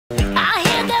I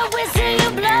hear that whistle you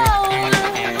blow.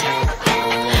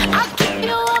 I'll keep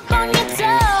you up on your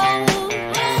toes.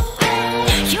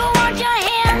 You want your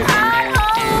hand all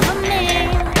over me.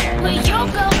 Where you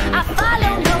go, I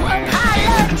follow, no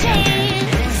apologies.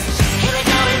 Here we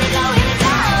go, here we go, here we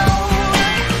go.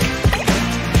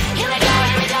 Here we go,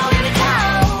 here we go, here we go.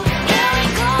 Here we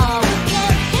go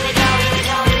again. Here we go, here we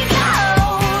go, here we go.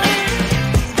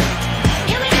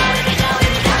 Here we go, here we go,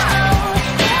 here we go.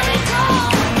 Here we go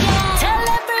again. Tell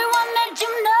everyone that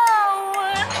you know.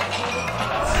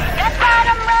 That's why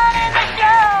I'm running the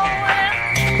show.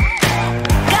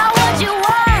 Got what you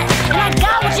want, and I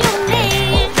got what you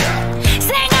need.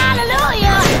 Sing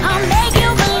hallelujah, I'll make you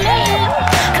believe.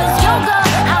 'Cause you go,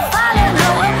 I'll follow, no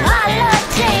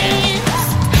apologies.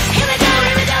 Here we go,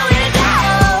 here we go, here we go.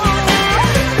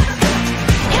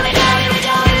 Here we go, here we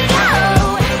go, here we go.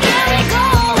 Here we go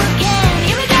again.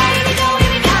 Here we go, here we go,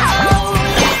 here we go.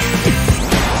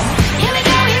 Here we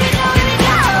go, here we go, here we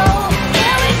go.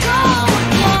 Here we go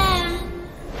again.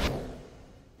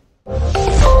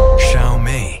 Show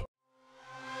me.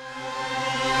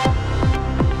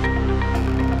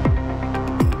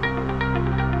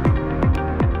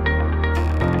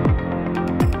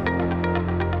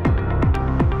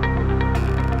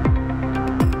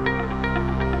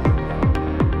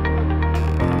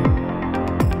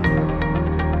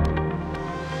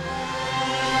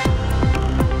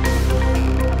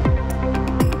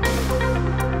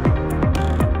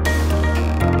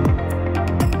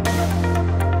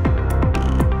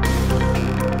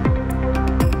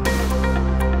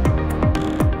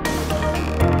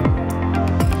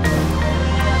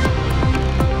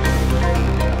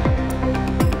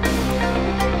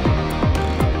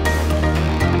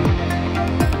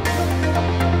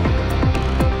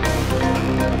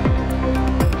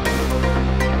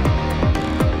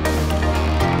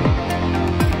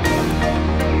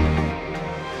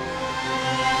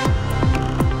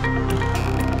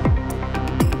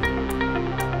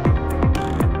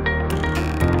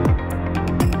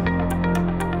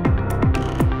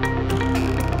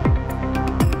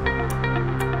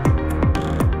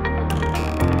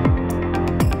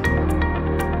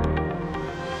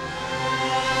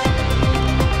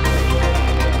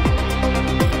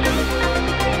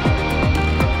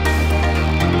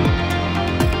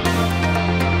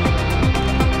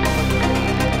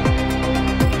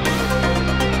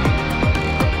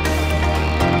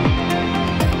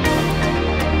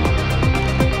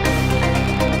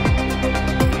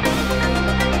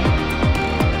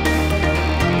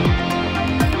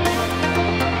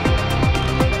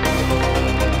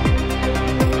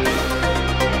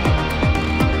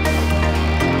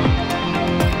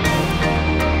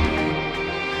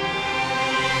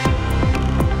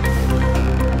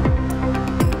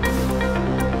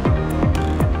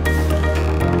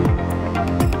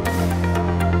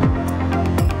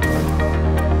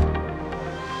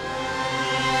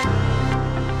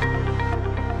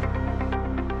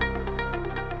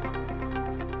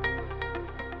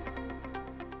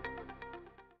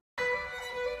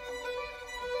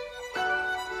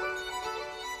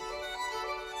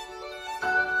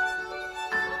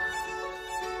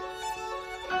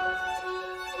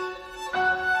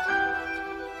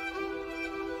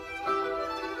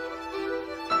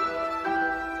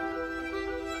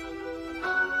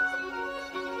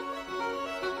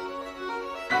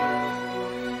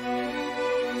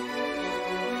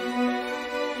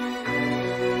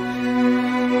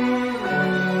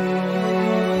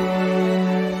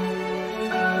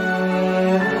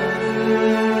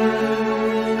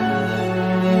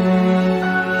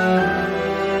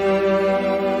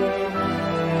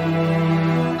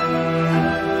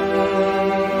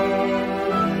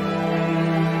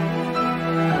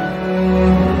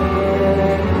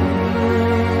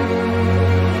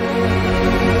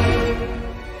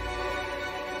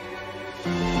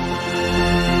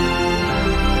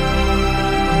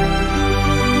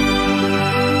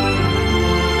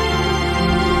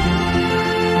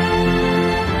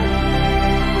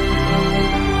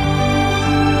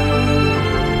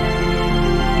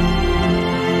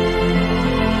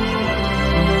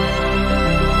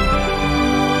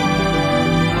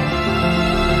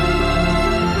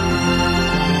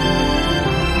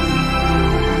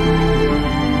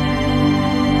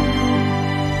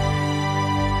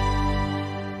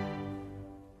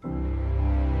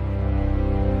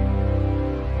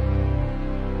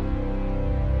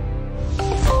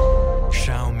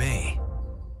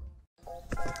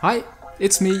 Hi,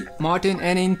 it's me, Martin,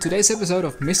 and in today's episode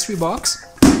of Mystery Box,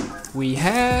 we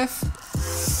have...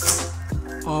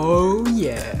 oh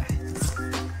yeah!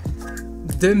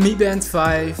 The Mi Band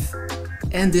 5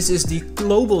 And this is the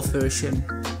global version.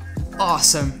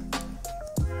 Awesome!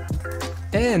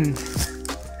 And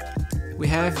we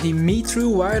have the Me True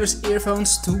Wireless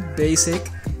Earphones 2 Basic.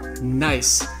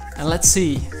 Nice! And let's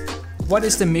see, what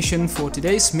is the mission for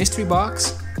today's mystery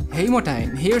box? Hey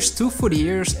Martijn, here's 2 for the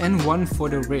ears and 1 for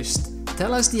the wrist.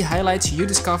 Tell us the highlights you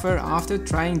discover after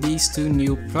trying these 2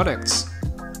 new products.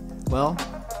 Well,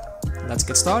 let's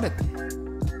get started.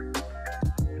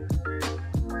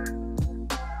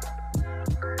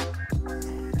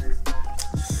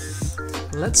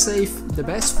 Let's save the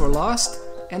best for last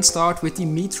and start with the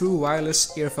Me True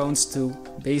Wireless Earphones 2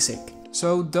 Basic.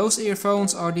 So those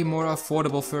earphones are the more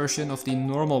affordable version of the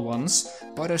normal ones,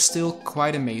 but are still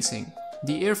quite amazing.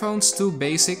 The earphones 2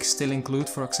 Basic still include,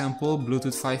 for example,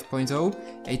 Bluetooth 5.0,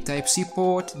 a Type-C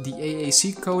port, the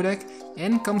AAC codec,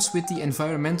 and comes with the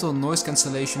environmental noise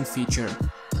cancellation feature.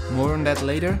 More on that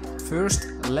later. First,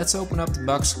 let's open up the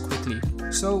box quickly.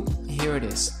 So here it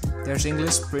is. There's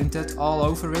English printed all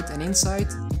over it, and inside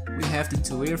we have the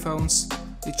 2 earphones,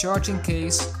 the charging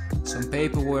case, some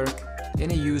paperwork,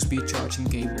 and a USB charging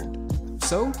cable.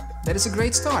 So that is a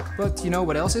great start, but you know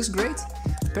what else is great?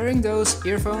 Pairing those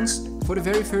earphones for the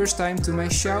very first time to my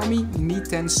Xiaomi Mi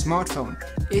 10 smartphone.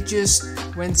 It just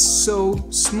went so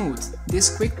smooth.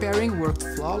 This quick pairing worked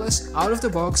flawless out of the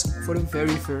box for the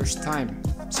very first time.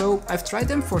 So I've tried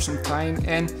them for some time,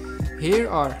 and here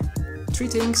are 3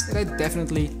 things that I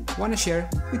definitely want to share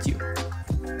with you.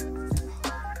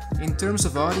 In terms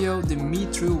of audio, the Me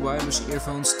True Wireless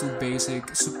Earphones 2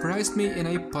 Basic surprised me in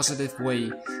a positive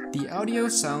way. The audio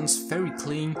sounds very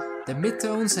clean, the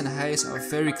midtones and highs are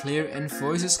very clear and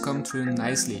voices come through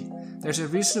nicely. There's a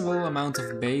reasonable amount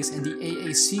of bass, and the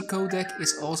AAC codec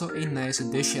is also a nice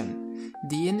addition.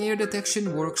 The in-ear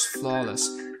detection works flawless.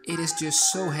 It is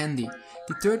just so handy.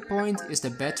 The third point is the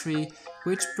battery,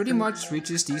 which pretty much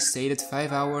reaches the stated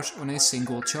 5 hours on a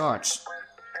single charge.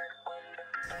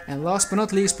 And last but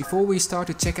not least, before we start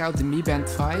to check out the Mi Band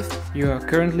 5, you are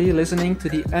currently listening to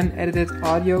the unedited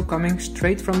audio coming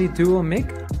straight from the dual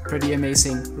mic. Pretty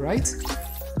amazing, right?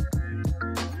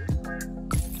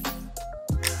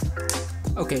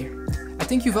 Okay, I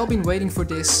think you've all been waiting for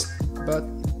this, but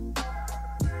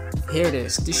here it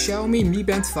is, the Xiaomi Mi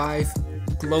Band 5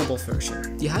 global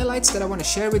version. The highlights that I want to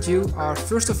share with you are,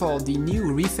 first of all, the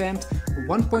new revamped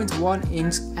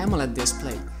 1.1-inch AMOLED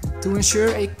display. To ensure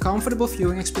a comfortable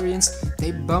viewing experience,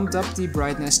 they bumped up the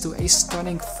brightness to a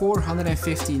stunning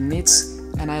 450 nits,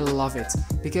 and I love it,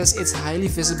 because it's highly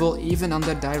visible even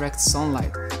under direct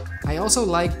sunlight. I also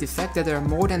like the fact that there are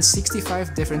more than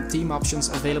 65 different theme options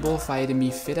available via the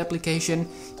Mi Fit application,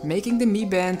 making the Mi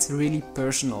Band really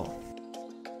personal.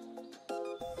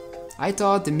 I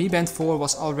thought the Mi Band 4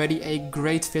 was already a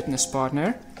great fitness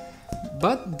partner,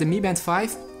 but the Mi Band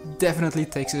 5 definitely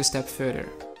takes it a step further.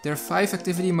 There are 5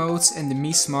 activity modes, and the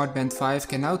Mi Smart Band 5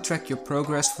 can now track your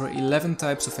progress for 11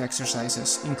 types of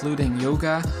exercises, including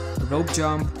yoga, rope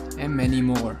jump, and many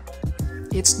more.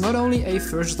 It's not only a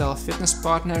versatile fitness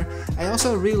partner, I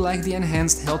also really like the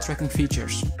enhanced health tracking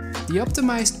features. The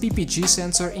optimized PPG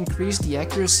sensor increased the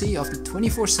accuracy of the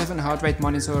 24/7 heart rate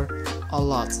monitor a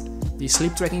lot. The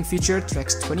sleep tracking feature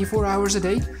tracks 24 hours a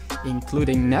day,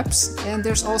 including naps, and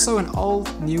there's also an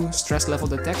all-new stress level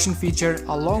detection feature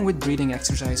along with breathing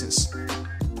exercises.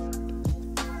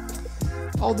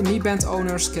 All the Mi Band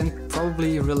owners can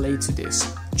probably relate to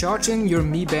this. Charging your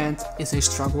Mi Band is a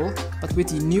struggle, but with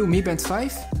the new Mi Band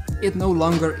 5, it no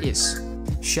longer is.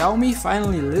 Xiaomi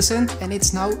finally listened, and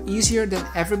it's now easier than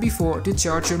ever before to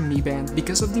charge your Mi Band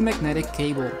because of the magnetic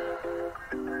cable.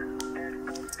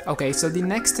 Okay, so the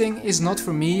next thing is not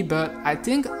for me, but I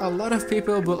think a lot of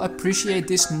people will appreciate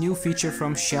this new feature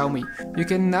from Xiaomi. You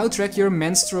can now track your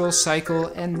menstrual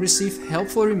cycle and receive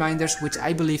helpful reminders, which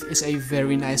I believe is a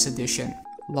very nice addition.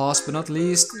 Last but not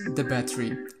least, the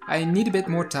battery. I need a bit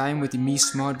more time with the Mi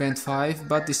Smart Band 5,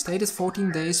 but the stated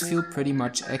 14 days feel pretty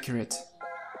much accurate.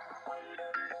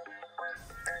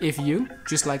 If you,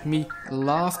 just like me,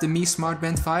 love the Mi Smart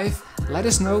Band 5, let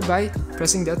us know by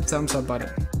pressing that thumbs up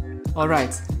button.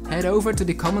 Alright, head over to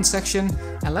the comment section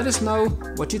and let us know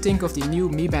what you think of the new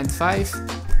Mi Band 5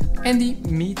 and the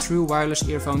Mi True Wireless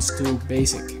Earphones 2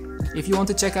 Basic. If you want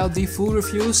to check out the full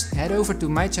reviews, head over to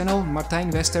my channel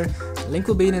Martijn Wester, link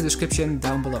will be in the description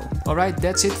down below. Alright,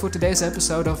 that's it for today's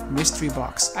episode of Mystery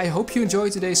Box. I hope you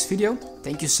enjoyed today's video,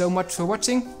 thank you so much for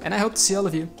watching, and I hope to see all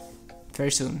of you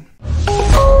very soon.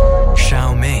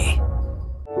 Xiaomi.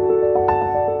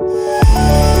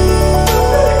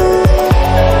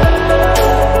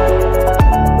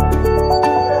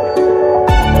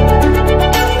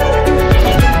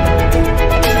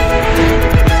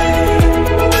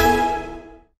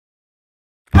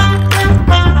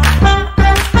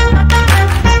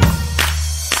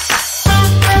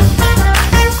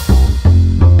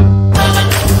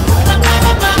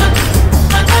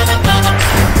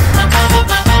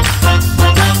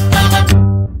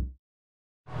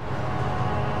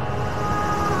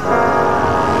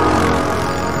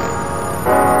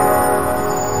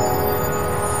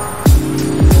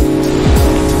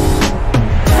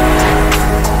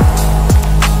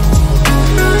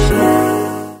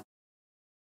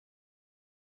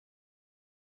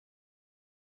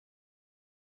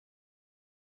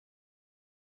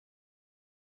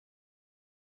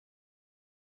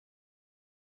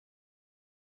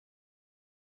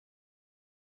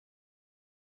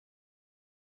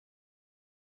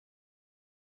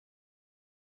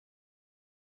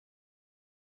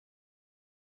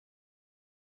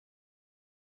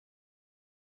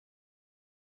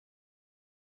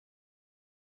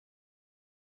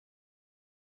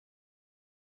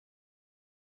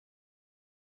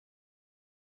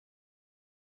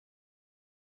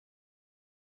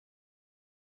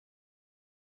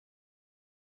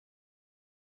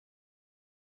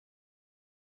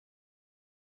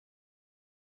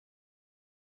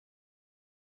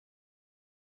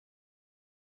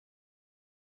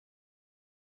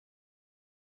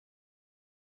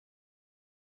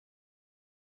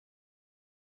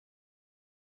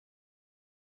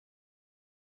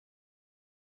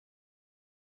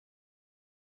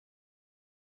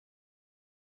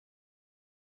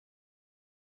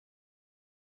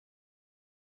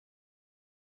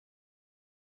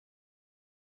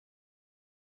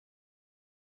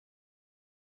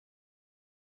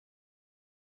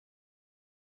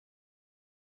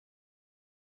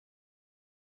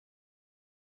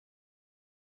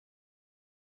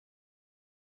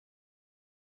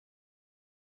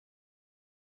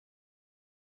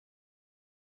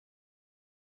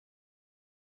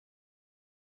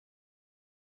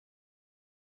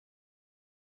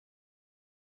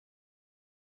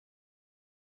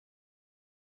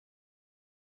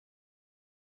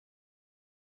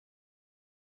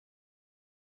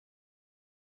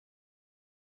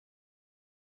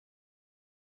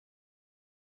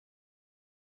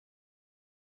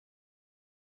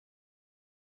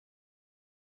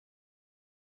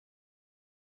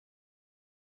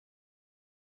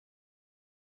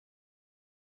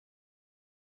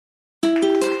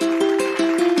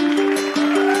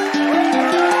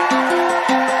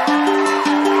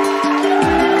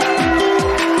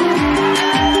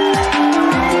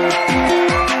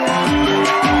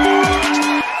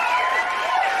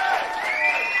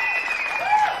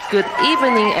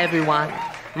 evening, everyone.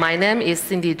 My name is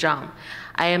Cindy Zhang.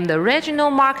 I am the Regional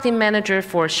Marketing Manager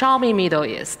for Xiaomi Middle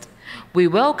East. We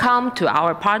welcome to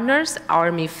our partners,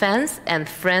 Army fans, and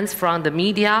friends from the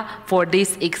media for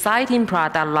this exciting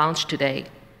product launch today.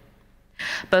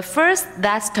 But first,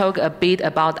 let's talk a bit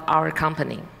about our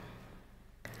company.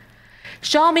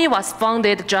 Xiaomi was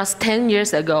founded just 10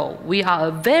 years ago. We are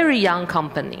a very young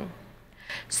company.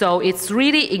 So it's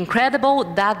really incredible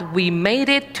that we made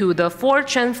it to the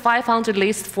Fortune 500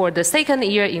 list for the second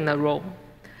year in a row.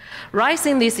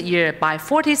 Rising this year by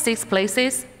 46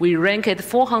 places, we ranked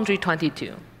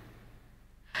 422.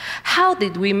 How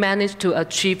did we manage to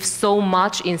achieve so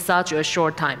much in such a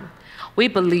short time? We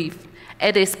believe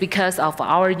it is because of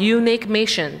our unique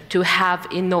mission to have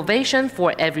innovation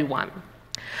for everyone.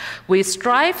 We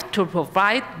strive to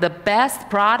provide the best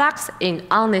products in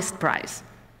honest price.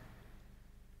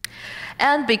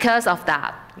 And because of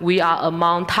that, we are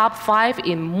among top 5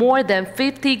 in more than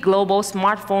 50 global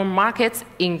smartphone markets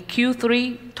in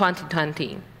Q3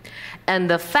 2020, and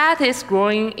the fastest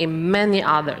growing in many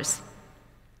others.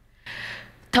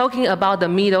 Talking about the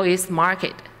Middle East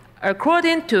market,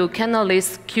 according to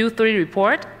Canalys Q3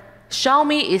 report,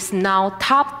 Xiaomi is now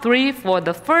top 3 for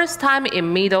the first time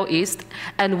in Middle East,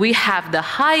 and we have the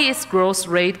highest growth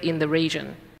rate in the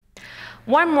region.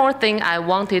 One more thing I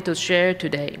wanted to share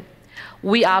today.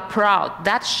 We are proud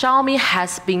that Xiaomi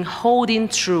has been holding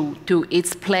true to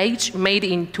its pledge made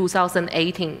in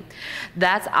 2018,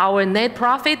 that our net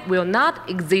profit will not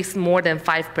exceed more than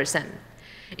 5%.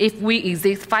 If we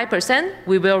exceed 5%,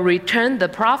 we will return the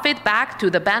profit back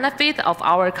to the benefit of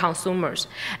our consumers,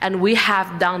 and we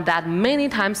have done that many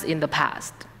times in the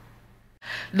past.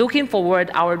 Looking forward,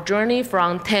 our journey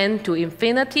from 10 to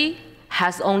infinity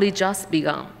has only just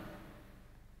begun.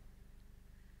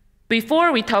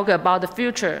 Before we talk about the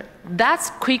future, let's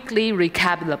quickly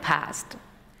recap the past.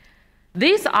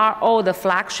 These are all the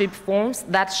flagship phones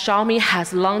that Xiaomi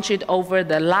has launched over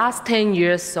the last 10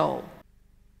 years or so.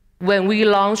 When we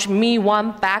launched Mi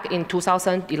 1 back in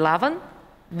 2011,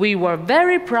 we were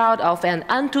very proud of an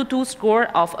Antutu score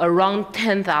of around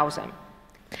 10,000.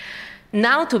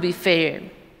 Now, to be fair,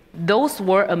 those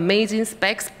were amazing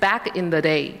specs back in the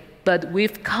day, but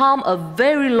we've come a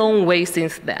very long way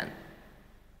since then.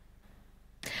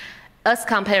 As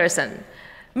comparison,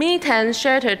 Mi 10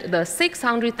 shattered the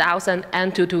 600,000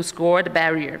 Antutu scored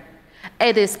barrier.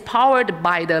 It is powered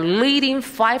by the leading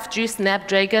 5G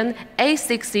Snapdragon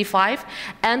 865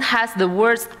 and has the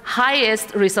world's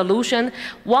highest resolution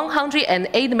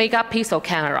 108-megapixel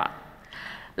camera.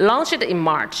 Launched in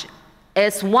March,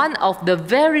 it's one of the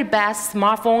very best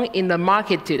smartphones in the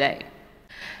market today.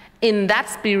 In that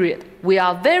spirit, we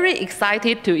are very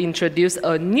excited to introduce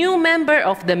a new member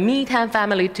of the Mi 10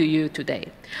 family to you today.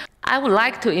 I would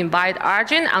like to invite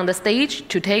Arjun on the stage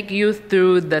to take you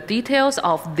through the details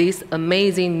of this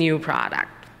amazing new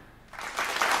product.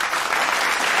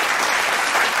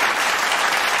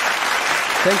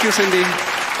 Thank you, Cindy.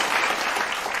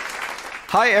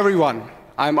 Hi, everyone.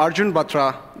 I'm Arjun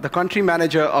Batra, the country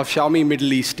manager of Xiaomi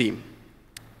Middle East team.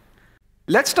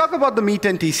 Let's talk about the Mi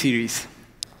 10T series.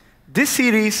 This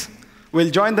series will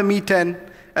join the Mi 10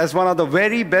 as one of the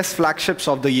very best flagships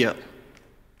of the year.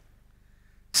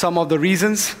 Some of the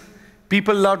reasons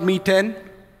people loved Mi 10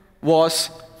 was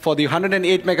for the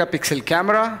 108-megapixel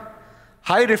camera,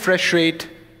 high refresh rate,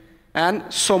 and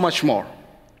so much more.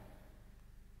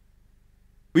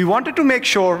 We wanted to make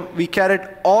sure we carried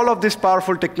all of this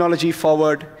powerful technology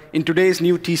forward in today's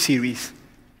new T series.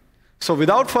 So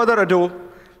without further ado,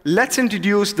 let's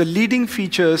introduce the leading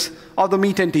features of the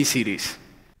Mi 10T series.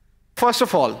 First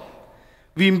of all,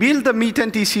 we built the Mi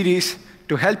 10T series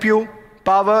to help you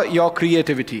power your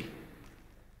creativity.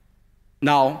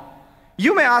 Now,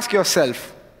 you may ask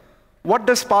yourself, what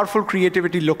does powerful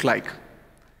creativity look like?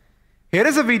 Here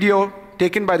is a video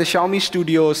taken by the Xiaomi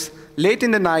studios late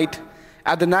in the night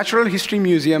at the Natural History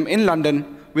Museum in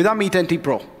London with our Mi 10T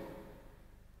Pro.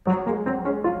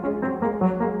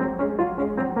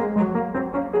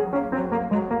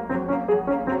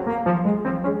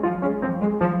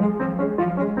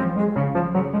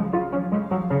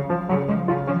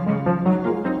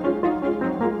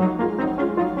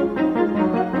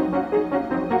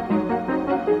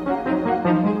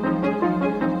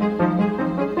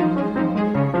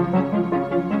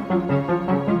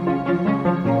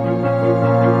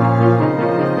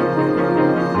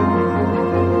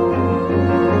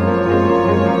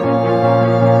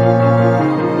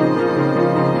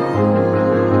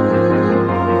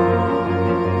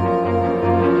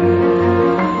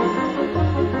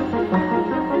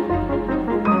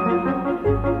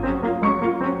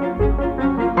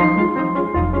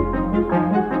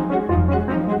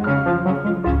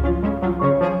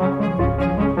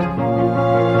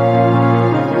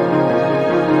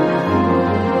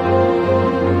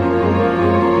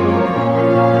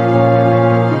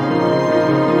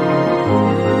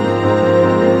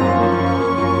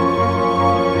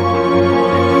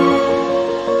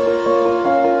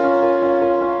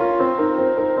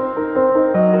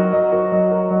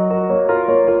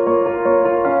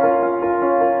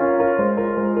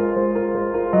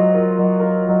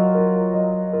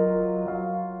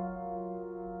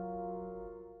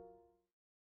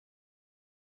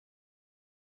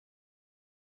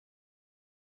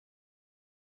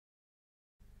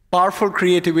 powerful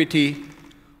creativity,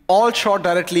 all shot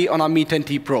directly on our Mi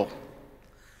 10T Pro.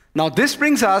 Now this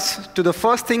brings us to the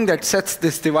first thing that sets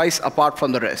this device apart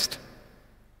from the rest.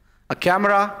 A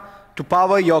camera to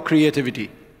power your creativity.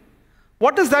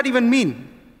 What does that even mean?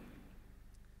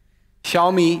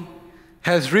 Xiaomi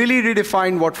has really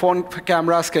redefined what phone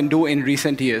cameras can do in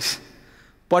recent years,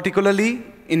 particularly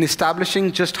in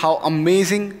establishing just how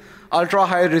amazing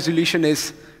ultra-high resolution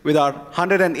is with our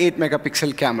 108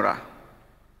 megapixel camera.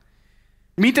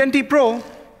 Mi 10T Pro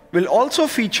will also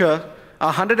feature a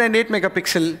 108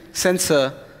 megapixel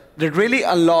sensor that really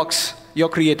unlocks your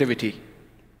creativity.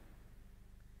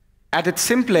 At its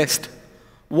simplest,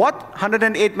 what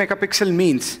 108 megapixel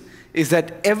means is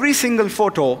that every single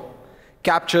photo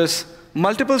captures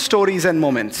multiple stories and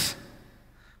moments.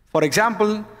 For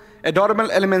example, adorable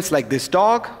elements like this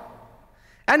dog,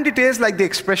 and details like the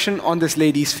expression on this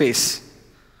lady's face.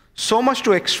 So much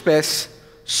to express,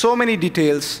 so many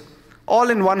details, all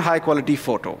in one high-quality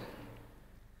photo.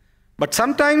 But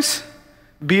sometimes,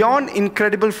 beyond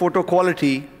incredible photo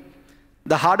quality,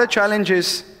 the harder challenge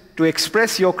is to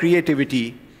express your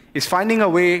creativity is finding a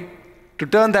way to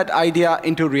turn that idea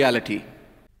into reality.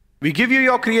 We give you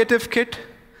your creative kit.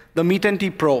 The Mi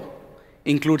 10T Pro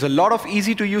includes a lot of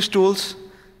easy-to-use tools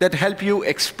that help you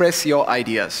express your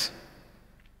ideas.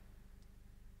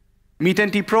 Mi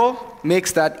 10T Pro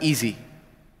makes that easy.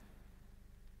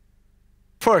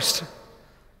 First,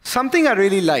 something I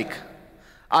really like,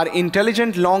 our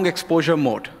intelligent long exposure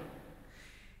mode.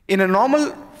 In a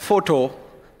normal photo,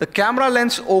 the camera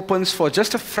lens opens for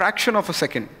just a fraction of a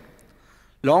second.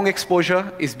 Long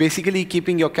exposure is basically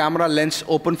keeping your camera lens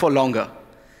open for longer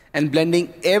and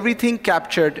blending everything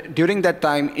captured during that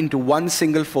time into one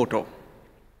single photo.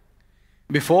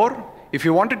 Before, if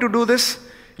you wanted to do this,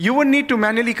 you would need to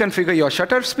manually configure your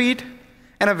shutter speed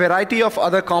and a variety of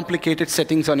other complicated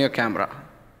settings on your camera.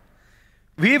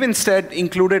 We've instead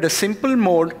included a simple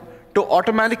mode to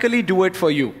automatically do it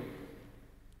for you.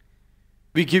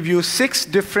 We give you 6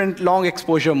 different long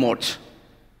exposure modes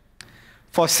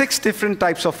for 6 different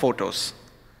types of photos.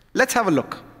 Let's have a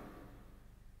look.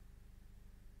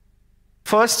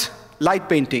 First, light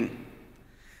painting.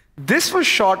 This was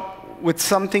shot with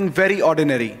something very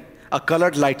ordinary, a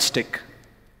colored light stick.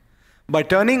 By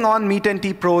turning on Mi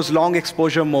 10T Pro's long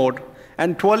exposure mode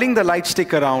and twirling the light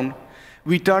stick around,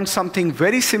 we turned something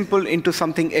very simple into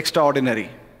something extraordinary.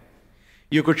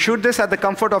 You could shoot this at the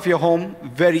comfort of your home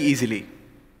very easily.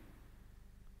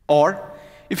 Or,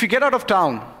 if you get out of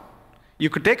town, you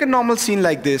could take a normal scene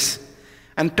like this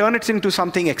and turn it into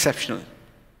something exceptional.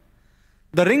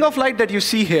 The ring of light that you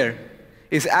see here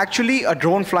is actually a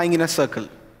drone flying in a circle.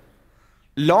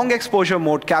 Long exposure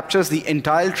mode captures the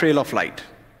entire trail of light.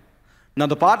 Now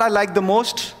the part I like the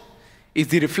most is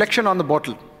the reflection on the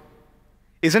bottle.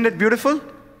 Isn't it beautiful?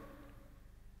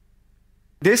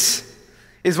 This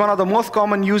is one of the most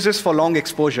common uses for long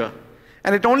exposure,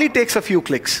 and it only takes a few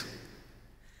clicks.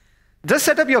 Just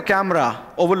set up your camera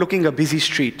overlooking a busy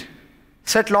street,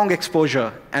 set long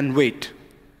exposure, and wait.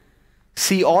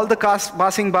 See all the cars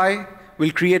passing by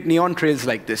will create neon trails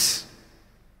like this.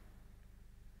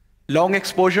 Long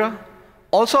exposure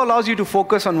also allows you to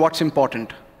focus on what's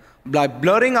important by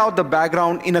blurring out the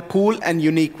background in a cool and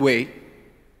unique way.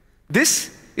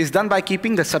 This is done by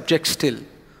keeping the subject still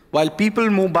while people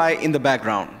move by in the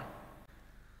background.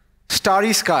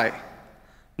 Starry sky.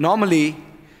 Normally,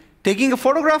 taking a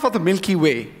photograph of the Milky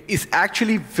Way is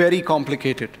actually very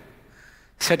complicated.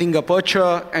 Setting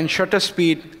aperture and shutter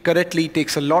speed correctly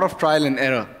takes a lot of trial and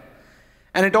error.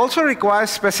 And it also requires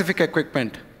specific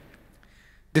equipment.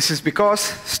 This is because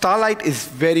starlight is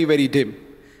very, very dim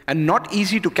and not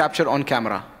easy to capture on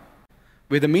camera.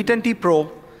 With the Mi 10T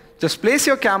Pro, just place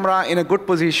your camera in a good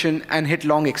position and hit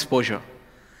long exposure.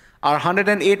 Our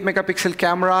 108 megapixel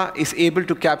camera is able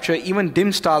to capture even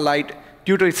dim starlight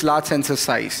due to its large sensor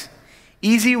size.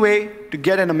 Easy way to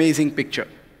get an amazing picture.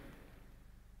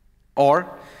 Or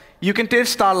you can take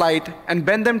starlight and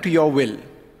bend them to your will.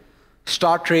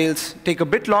 Star trails take a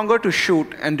bit longer to shoot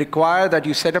and require that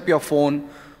you set up your phone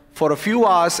for a few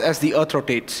hours as the Earth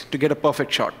rotates to get a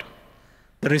perfect shot.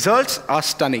 The results are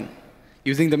stunning.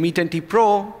 Using the Mi 10T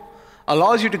Pro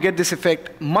allows you to get this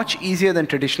effect much easier than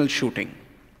traditional shooting.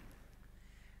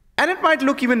 And it might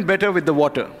look even better with the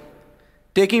water,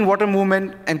 taking water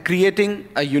movement and creating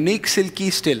a unique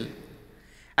silky still.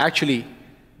 Actually,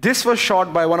 this was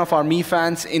shot by one of our Mi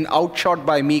fans in Outshot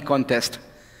by Me contest.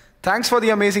 Thanks for the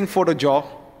amazing photo, Joe.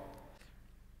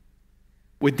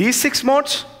 With these 6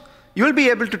 modes, you'll be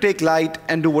able to take light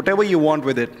and do whatever you want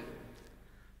with it.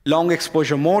 Long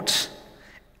exposure modes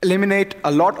eliminate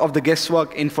a lot of the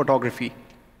guesswork in photography.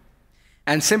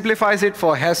 and simplifies it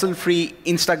for hassle-free,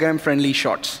 Instagram-friendly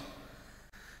shots.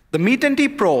 The Mi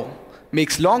 10T Pro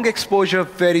makes long exposure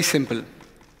very simple.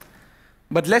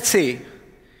 But let's say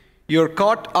you're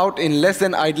caught out in less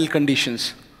than ideal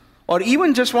conditions, or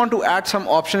even just want to add some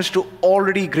options to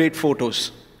already great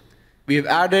photos. We have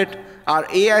added our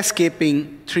AI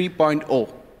Scaping 3.0,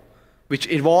 which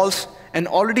evolves an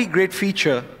already great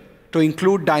feature to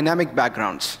include dynamic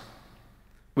backgrounds.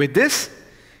 With this,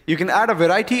 you can add a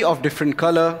variety of different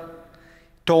color,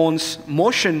 tones,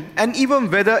 motion, and even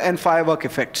weather and firework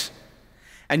effects.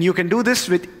 And you can do this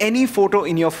with any photo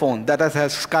in your phone that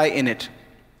has sky in it,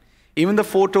 even the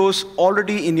photos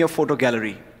already in your photo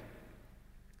gallery.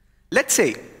 Let's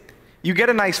say you get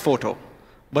a nice photo,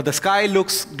 but the sky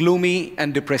looks gloomy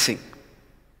and depressing.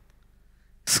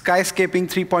 Skyscaping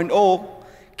 3.0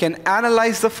 can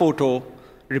analyze the photo,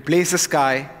 replace the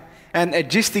sky, and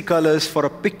adjust the colors for a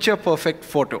picture-perfect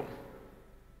photo.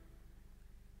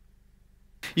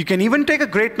 You can even take a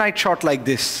great night shot like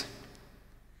this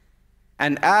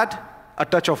and add a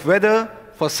touch of weather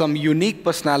for some unique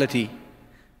personality.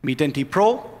 Mi 10T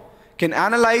Pro can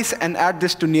analyze and add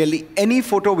this to nearly any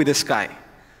photo with the sky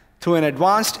through an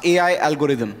advanced AI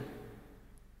algorithm.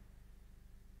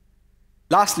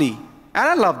 Lastly, and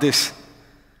I love this,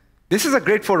 this is a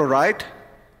great photo, right?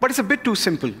 But it's a bit too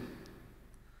simple.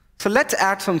 So let's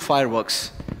add some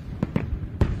fireworks.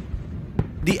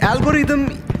 The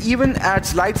algorithm even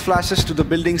adds light flashes to the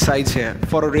building sides here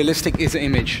for a realistic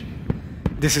image.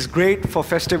 This is great for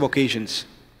festive occasions.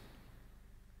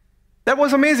 That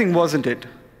was amazing, wasn't it?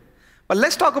 But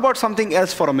let's talk about something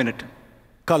else for a minute.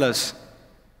 Colors.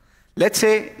 Let's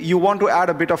say you want to add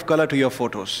a bit of color to your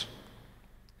photos.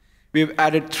 We've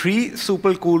added 3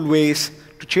 super cool ways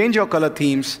to change your color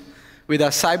themes with our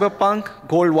cyberpunk,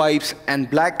 gold vibes, and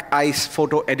black ice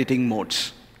photo editing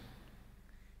modes.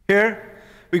 Here,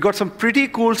 we got some pretty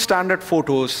cool standard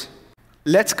photos.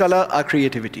 Let's color our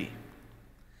creativity.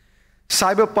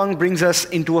 Cyberpunk brings us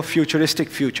into a futuristic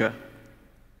future.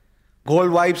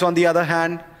 Gold vibes, on the other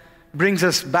hand, brings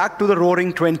us back to the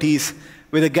roaring 20s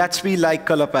with a Gatsby-like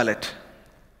color palette.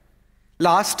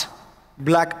 Last,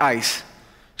 black ice.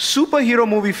 Superhero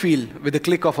movie feel with the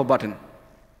click of a button.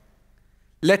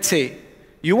 Let's say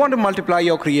you want to multiply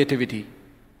your creativity.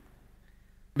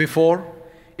 Before,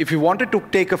 if you wanted to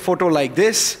take a photo like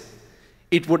this,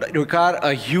 it would require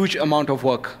a huge amount of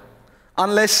work,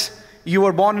 unless you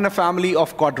were born in a family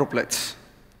of quadruplets.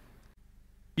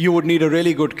 You would need a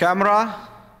really good camera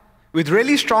with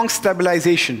really strong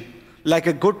stabilization, like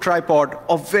a good tripod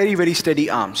or very, very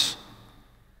steady arms.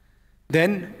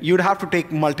 Then you'd have to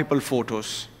take multiple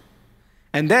photos.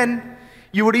 And then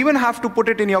you would even have to put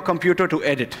it in your computer to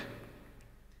edit.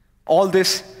 All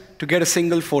this to get a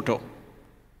single photo,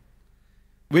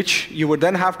 which you would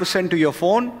then have to send to your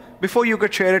phone before you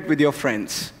could share it with your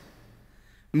friends.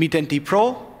 Mi 10T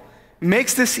Pro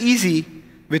makes this easy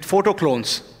with photo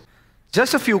clones.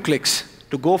 Just a few clicks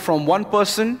to go from 1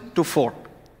 person to 4.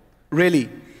 Really,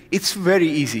 it's very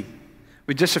easy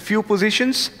with just a few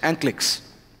positions and clicks.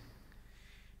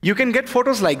 You can get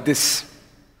photos like this.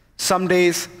 Some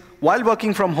days, while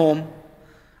working from home,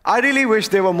 I really wish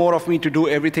there were more of me to do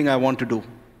everything I want to do.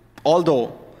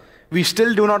 Although, we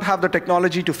still do not have the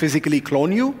technology to physically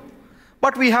clone you,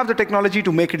 but we have the technology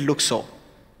to make it look so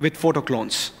with photo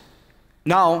clones.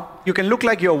 Now, you can look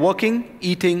like you're working,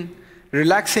 eating,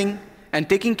 relaxing, and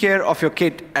taking care of your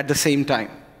kid at the same time.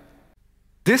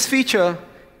 This feature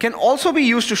can also be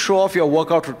used to show off your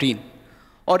workout routine,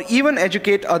 or even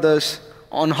educate others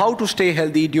on how to stay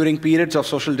healthy during periods of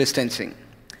social distancing.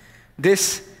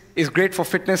 This is great for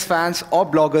fitness fans or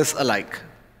bloggers alike.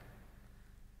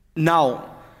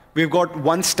 Now, we've got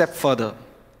one step further.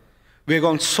 We've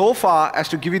gone so far as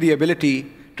to give you the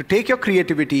ability to take your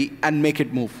creativity and make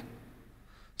it move.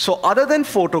 So other than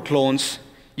photo clones,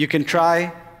 you can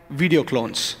try video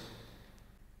clones.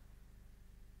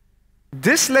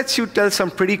 This lets you tell some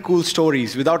pretty cool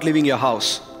stories without leaving your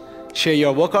house, share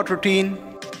your workout routine,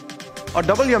 or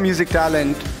double your music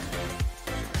talent,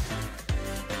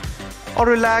 or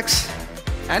relax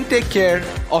and take care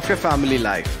of your family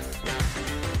life.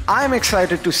 I'm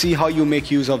excited to see how you make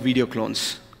use of video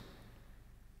clones.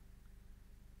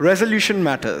 Resolution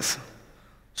matters.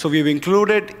 So we've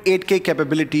included 8K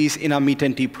capabilities in our Mi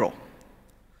 10T Pro.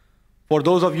 For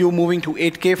those of you moving to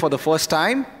 8K for the first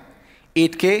time,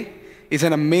 8K is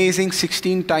an amazing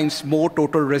 16 times more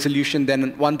total resolution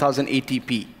than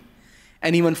 1080p,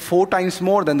 and even 4 times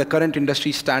more than the current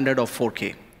industry standard of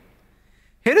 4K.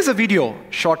 Here is a video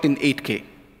shot in 8K.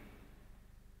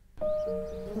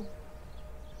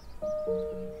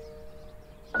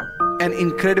 An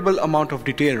incredible amount of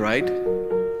detail, right?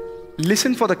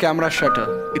 Listen for the camera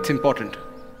shutter. It's important.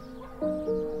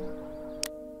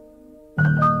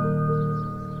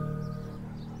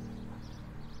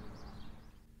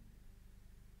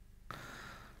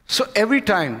 So every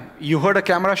time you heard a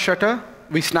camera shutter,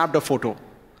 we snapped a photo.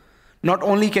 Not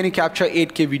only can you capture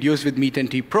 8K videos with Meet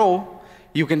NT Pro,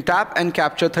 you can tap and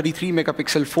capture 33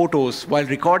 megapixel photos while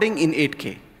recording in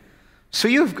 8K. So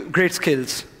you have great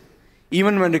skills,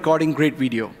 even when recording great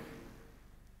video.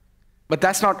 But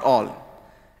that's not all.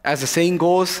 As the saying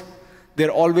goes, there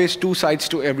are always two sides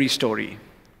to every story.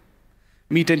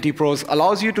 Meet NT Pros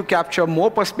allows you to capture more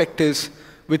perspectives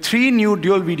with 3 new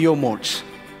dual video modes.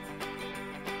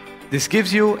 This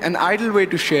gives you an ideal way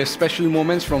to share special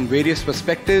moments from various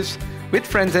perspectives with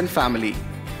friends and family.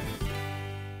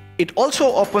 It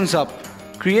also opens up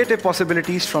creative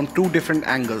possibilities from 2 different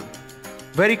angles.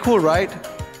 Very cool, right?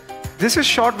 This is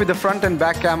shot with the front and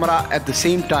back camera at the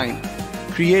same time,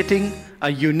 creating a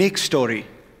unique story.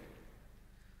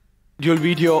 Dual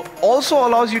video also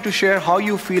allows you to share how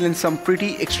you feel in some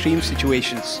pretty extreme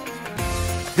situations.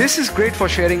 This is great for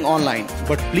sharing online,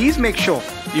 but please make sure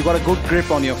you got a good grip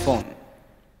on your phone.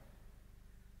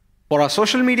 For our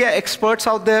social media experts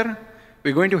out there,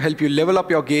 we're going to help you level up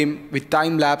your game with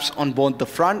time-lapse on both the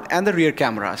front and the rear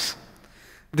cameras.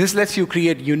 This lets you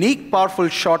create unique, powerful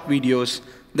short videos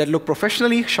that look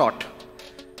professionally shot.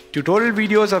 Tutorial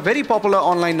videos are very popular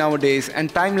online nowadays, and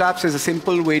time-lapse is a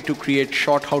simple way to create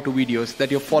short how-to videos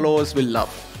that your followers will love.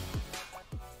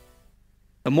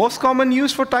 The most common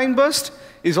use for time burst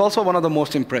is also one of the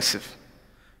most impressive.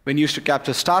 When used to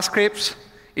capture starscapes,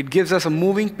 it gives us a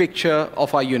moving picture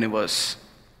of our universe.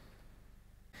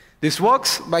 This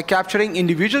works by capturing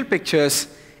individual pictures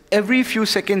every few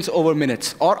seconds over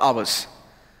minutes or hours.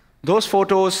 Those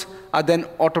photos are then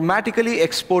automatically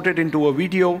exported into a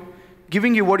video,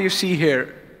 giving you what you see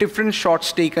here, different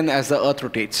shots taken as the Earth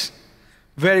rotates.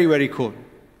 Very, very cool.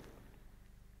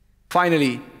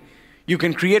 Finally, you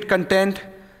can create content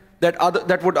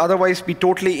that would otherwise be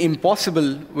totally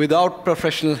impossible without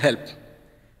professional help.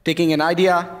 Taking an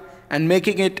idea and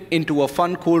making it into a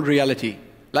fun, cool reality,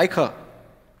 like her.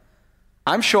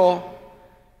 I'm sure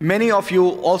many of you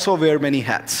also wear many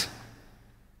hats.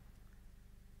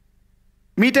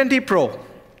 Meet NT Pro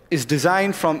is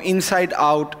designed from inside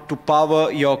out to power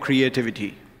your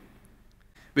creativity.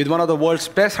 With one of the world's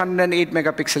best 108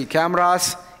 megapixel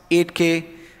cameras, 8K,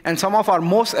 and some of our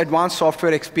most advanced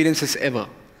software experiences ever.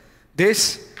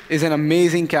 This is an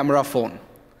amazing camera phone.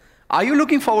 Are you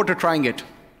looking forward to trying it?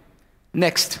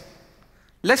 Next,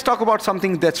 let's talk about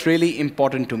something that's really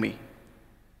important to me.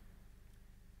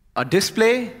 A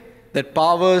display that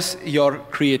powers your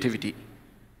creativity.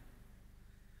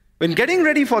 When getting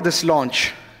ready for this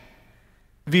launch,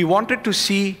 we wanted to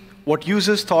see what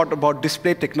users thought about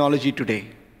display technology today.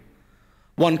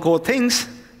 One core thing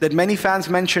that many fans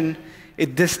mention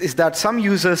is that some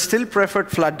users still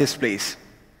preferred flat displays.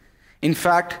 In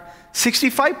fact,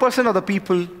 65% of the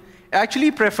people actually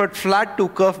preferred flat to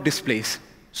curved displays.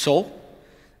 So,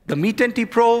 the Meet NT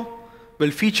Pro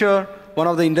will feature one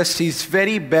of the industry's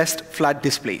very best flat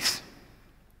displays.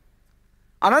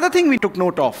 Another thing we took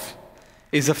note of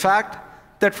is the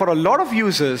fact that for a lot of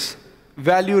users,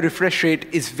 value refresh rate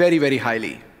is very, very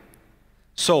highly.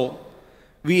 So,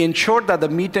 we ensured that the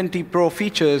Meet NT Pro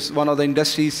features one of the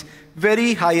industry's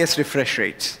very highest refresh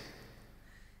rates.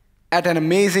 At an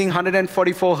amazing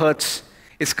 144 Hz,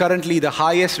 is currently the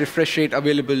highest refresh rate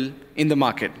available in the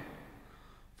market.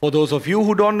 For those of you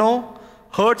who don't know,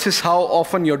 Hertz is how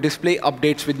often your display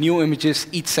updates with new images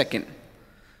each second.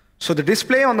 So the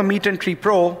display on the Meet NT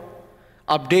Pro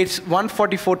updates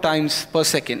 144 times per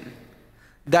second.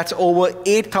 That's over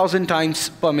 8,000 times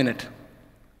per minute.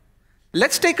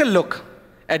 Let's take a look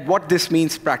at what this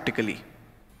means practically.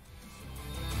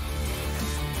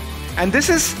 And this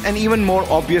is an even more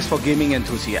obvious for gaming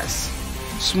enthusiasts.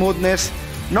 Smoothness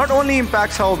not only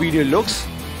impacts how a video looks,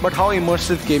 but how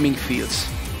immersive gaming feels.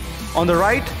 On the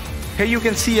right, here you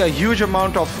can see a huge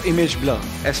amount of image blur,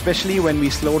 especially when we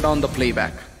slow down the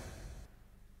playback.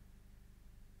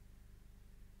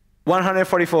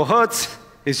 144 Hz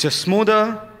is just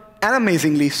smoother and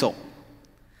amazingly so.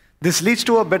 This leads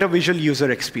to a better visual user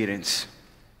experience.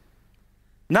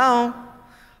 Now,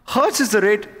 Hertz is the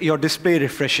rate your display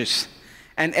refreshes,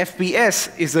 and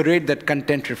FPS is the rate that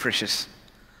content refreshes.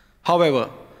 However,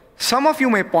 some of you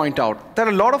may point out that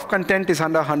a lot of content is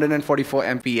under 144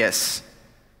 FPS.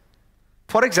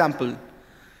 For example,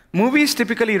 movies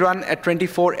typically run at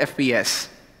 24 FPS,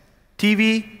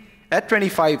 TV at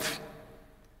 25,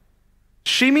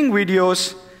 streaming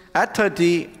videos at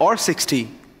 30 or 60,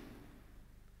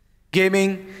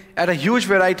 gaming at a huge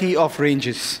variety of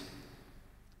ranges.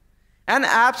 and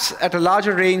apps at a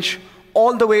larger range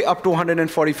all the way up to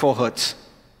 144 Hz.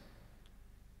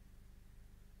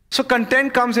 So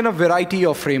content comes in a variety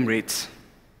of frame rates,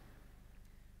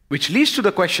 which leads to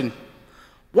the question,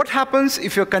 what happens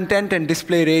if your content and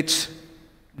display rates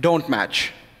don't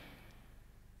match?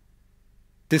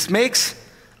 This makes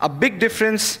a big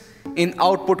difference in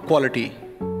output quality.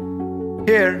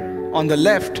 Here, on the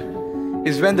left,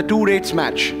 is when the two rates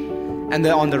match, and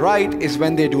on the right is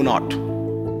when they do not.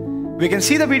 We can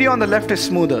see the video on the left is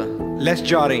smoother, less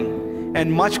jarring,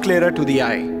 and much clearer to the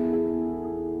eye.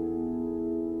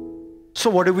 So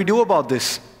what do we do about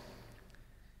this?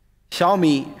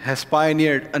 Xiaomi has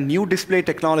pioneered a new display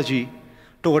technology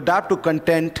to adapt to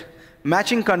content,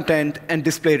 matching content, and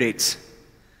display rates.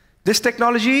 This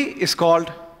technology is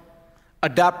called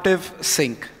adaptive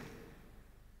sync.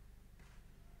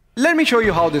 Let me show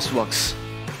you how this works.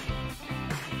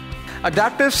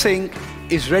 Adaptive sync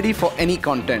is ready for any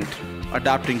content,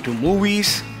 adapting to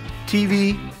movies,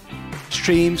 TV,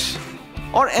 streams,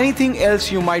 or anything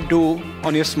else you might do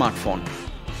on your smartphone.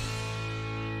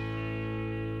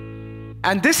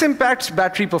 And this impacts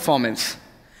battery performance,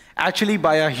 actually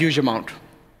by a huge amount.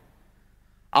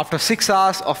 After 6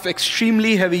 hours of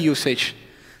extremely heavy usage,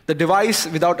 the device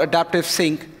without adaptive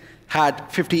sync had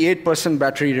 58%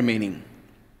 battery remaining.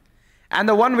 And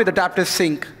the one with adaptive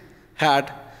sync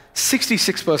had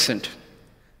 66%.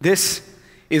 This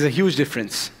is a huge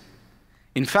difference.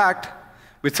 In fact,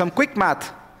 with some quick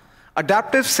math,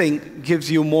 adaptive sync gives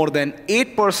you more than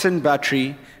 8%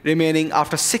 battery remaining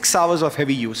after 6 hours of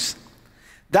heavy use.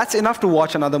 That's enough to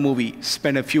watch another movie,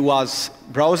 spend a few hours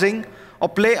browsing, or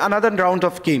play another round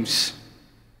of games.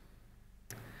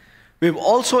 We've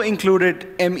also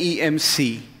included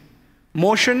MEMC,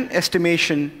 motion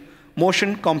estimation,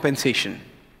 motion compensation.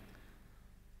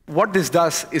 What this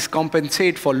does is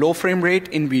compensate for low frame rate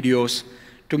in videos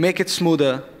to make it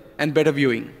smoother and better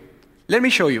viewing. Let me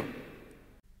show you.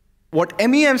 What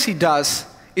MEMC does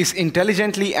is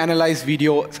intelligently analyze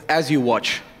video as you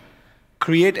watch,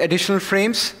 create additional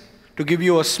frames to give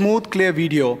you a smooth, clear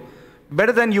video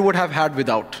better than you would have had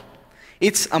without.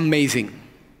 It's amazing.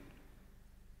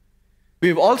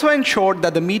 We've also ensured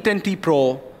that the Mi 10T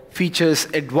Pro features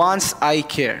advanced eye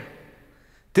care.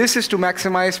 This is to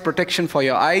maximize protection for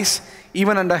your eyes,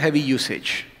 even under heavy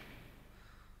usage.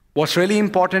 What's really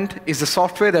important is the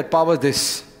software that powers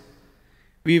this.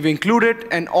 We've included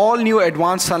an all-new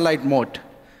advanced sunlight mode,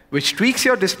 which tweaks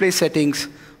your display settings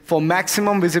for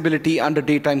maximum visibility under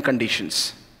daytime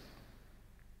conditions.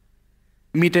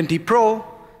 Mi 10T Pro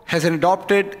has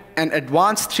adopted an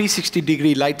advanced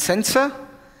 360-degree light sensor.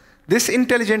 This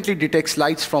intelligently detects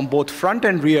lights from both front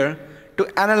and rear to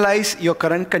analyze your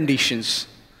current conditions.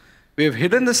 We have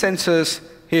hidden the sensors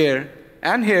here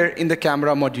and here in the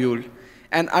camera module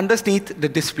and underneath the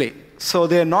display, so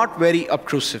they're not very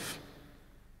obtrusive.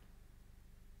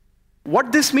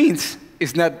 What this means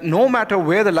is that no matter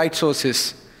where the light source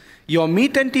is, your Mi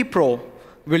 10T Pro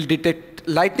will detect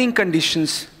lighting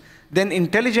conditions, then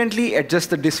intelligently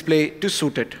adjust the display to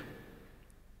suit it.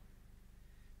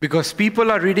 Because people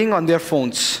are reading on their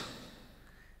phones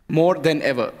more than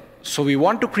ever, so we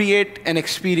want to create an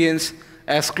experience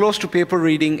as close to paper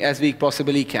reading as we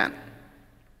possibly can.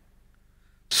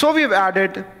 So we've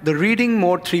added the Reading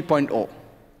Mode 3.0.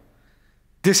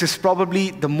 This is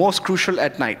probably the most crucial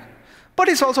at night, but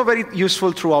it's also very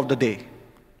useful throughout the day.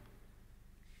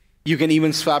 You can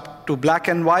even swap to black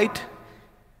and white,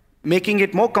 making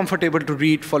it more comfortable to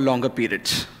read for longer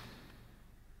periods.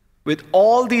 With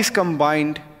all these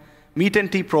combined, Mi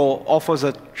 10T Pro offers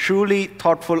a truly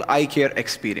thoughtful eye care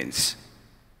experience.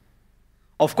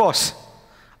 Of course,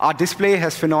 our display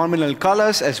has phenomenal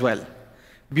colors as well,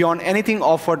 beyond anything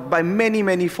offered by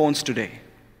many phones today.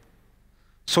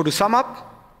 So to sum up,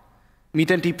 Mi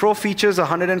 10T Pro features a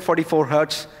 144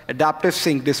 Hz adaptive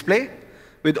sync display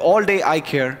with all-day eye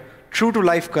care,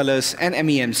 true-to-life colors, and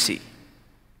MEMC.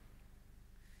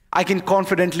 I can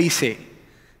confidently say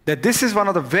that this is one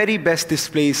of the very best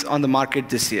displays on the market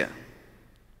this year.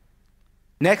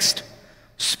 Next,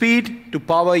 speed to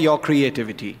power your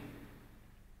creativity.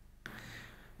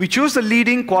 We choose the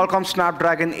leading Qualcomm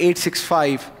Snapdragon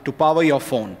 865 to power your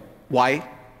phone. Why?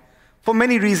 For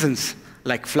many reasons,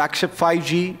 like flagship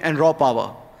 5G and raw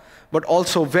power, but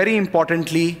also very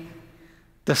importantly,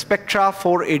 the Spectra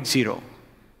 480,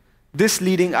 this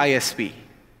leading ISP.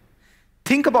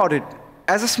 Think about it.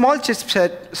 As a small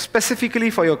chipset specifically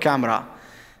for your camera,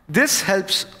 this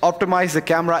helps optimize the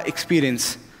camera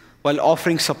experience while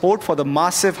offering support for the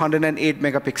massive 108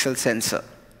 megapixel sensor.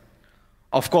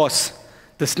 Of course,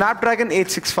 the Snapdragon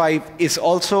 865 is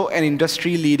also an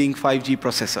industry-leading 5G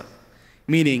processor,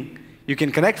 meaning you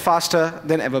can connect faster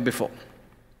than ever before.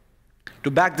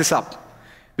 To back this up,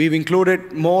 we've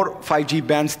included more 5G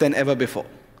bands than ever before.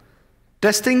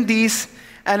 Testing these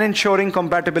and ensuring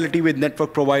compatibility with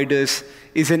network providers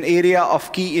is an area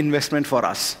of key investment for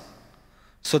us.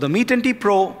 So the Mi 10T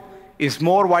Pro is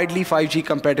more widely 5G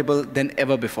compatible than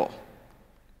ever before.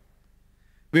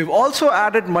 We've also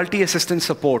added multi-assistant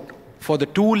support for the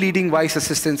 2 leading voice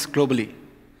assistants globally,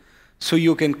 so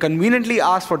you can conveniently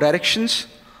ask for directions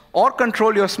or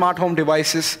control your smart home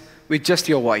devices with just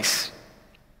your voice.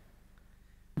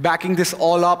 Backing this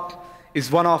all up is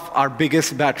one of our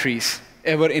biggest batteries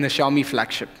ever in a Xiaomi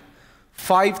flagship,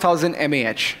 5000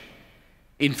 mAh.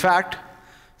 In fact,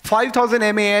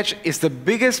 5000 mAh is the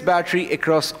biggest battery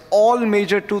across all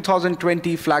major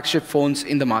 2020 flagship phones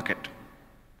in the market.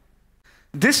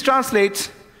 This translates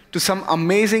to some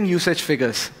amazing usage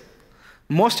figures.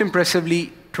 Most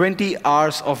impressively, 20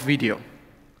 hours of video.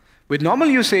 With normal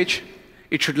usage,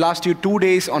 it should last you 2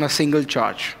 days on a single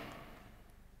charge.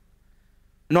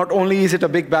 Not only is it a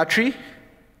big battery,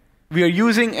 we are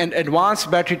using an advanced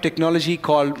battery technology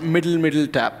called middle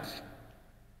tap,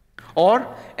 or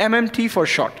MMT for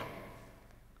short.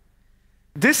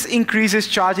 This increases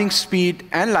charging speed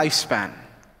and lifespan.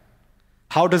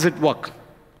 How does it work?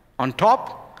 On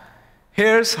top,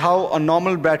 here's how a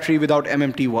normal battery without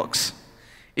MMT works.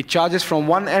 It charges from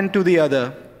one end to the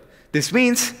other. This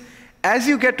means, as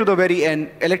you get to the very end,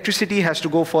 electricity has to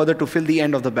go further to fill the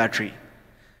end of the battery.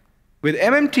 With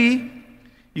MMT,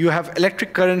 you have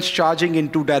electric currents charging in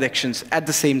 2 directions at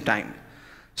the same time.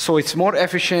 So it's more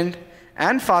efficient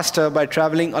and faster by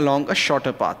traveling along a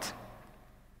shorter path.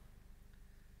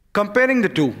 Comparing the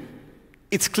two,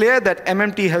 it's clear that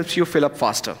MMT helps you fill up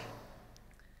faster.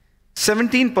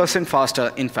 17%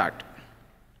 faster, in fact.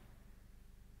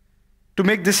 To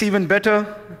make this even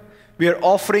better, we are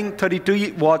offering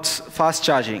 32 watts fast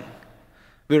charging.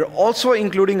 We are also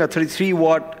including a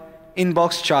 33-watt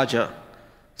in-box charger,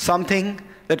 something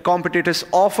that competitors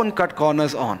often cut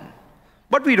corners on.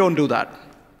 But we don't do that.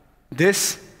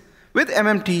 This, with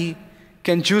MMT,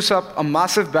 can juice up a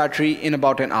massive battery in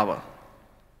about an hour.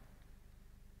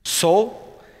 So,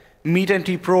 Mi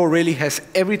 10T Pro really has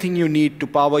everything you need to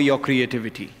power your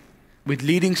creativity, with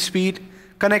leading speed,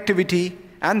 connectivity,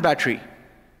 and battery.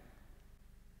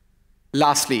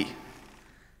 Lastly,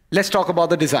 let's talk about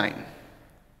the design.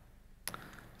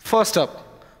 First up,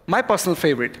 my personal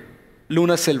favorite,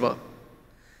 Lunar Silver.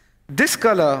 This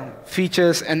color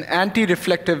features an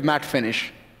anti-reflective matte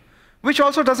finish, which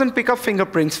also doesn't pick up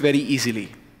fingerprints very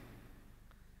easily.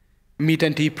 Mi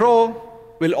 10T Pro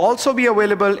will also be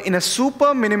available in a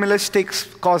super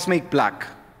minimalistic cosmic black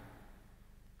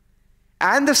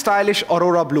and the stylish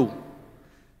Aurora Blue.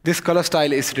 This color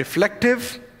style is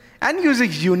reflective and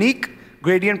uses unique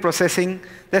gradient processing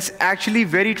that's actually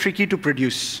very tricky to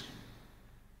produce.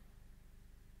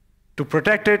 To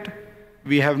protect it,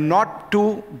 we have not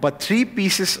 2 but 3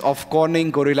 pieces of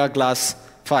Corning Gorilla Glass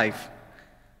 5,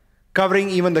 covering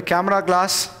even the camera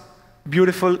glass,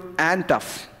 beautiful and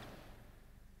tough.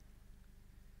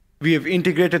 We have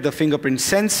integrated the fingerprint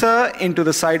sensor into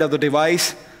the side of the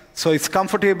device, so it's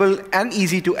comfortable and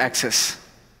easy to access.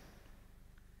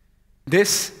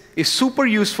 This is super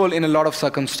useful in a lot of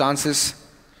circumstances,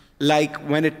 like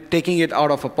when taking it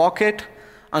out of a pocket,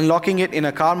 unlocking it in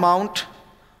a car mount,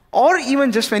 or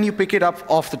even just when you pick it up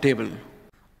off the table.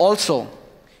 Also,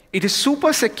 it is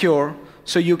super secure,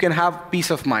 so you can have peace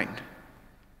of mind.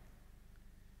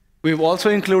 We've also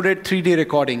included 3D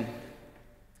recording.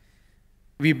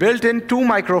 We built in 2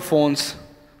 microphones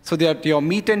so that your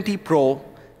Mi 10T Pro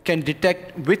can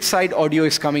detect which side audio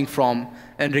is coming from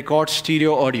and record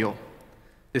stereo audio.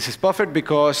 This is perfect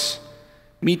because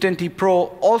Mi 10T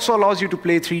Pro also allows you to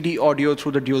play 3D audio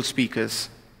through the dual speakers.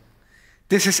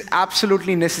 This is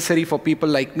absolutely necessary for people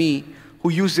like me who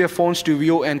use their phones to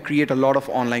view and create a lot of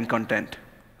online content.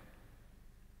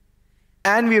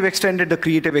 And we've extended the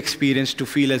creative experience to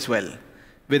feel as well,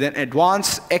 with an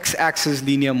advanced X-axis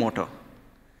linear motor.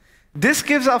 This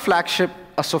gives our flagship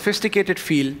a sophisticated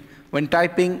feel when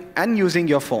typing and using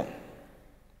your phone.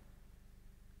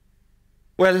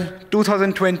 Well,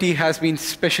 2020 has been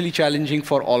especially challenging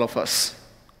for all of us.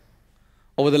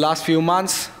 Over the last few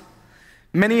months,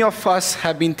 many of us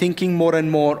have been thinking more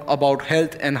and more about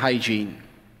health and hygiene.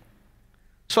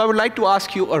 So I would like to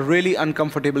ask you a really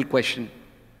uncomfortable question.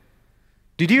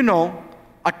 Did you know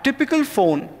a typical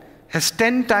phone has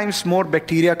 10 times more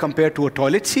bacteria compared to a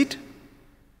toilet seat?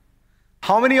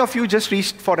 How many of you just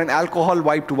reached for an alcohol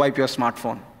wipe to wipe your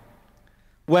smartphone?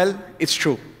 Well, it's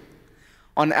true.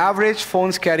 On average,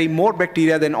 phones carry more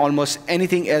bacteria than almost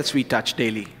anything else we touch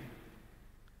daily.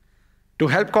 To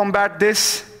help combat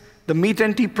this, the Meet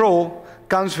NT Pro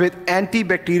comes with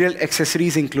antibacterial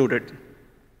accessories included.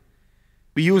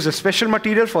 We use a special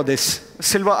material for this,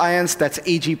 silver ions, that's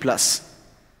Ag+.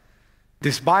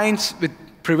 This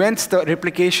prevents the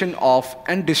replication of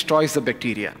and destroys the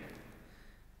bacteria.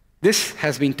 This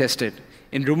has been tested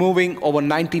in removing over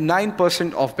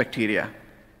 99% of bacteria.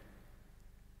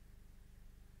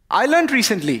 I learned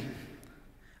recently,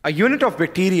 a unit of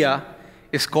bacteria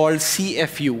is called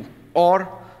CFU, or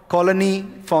colony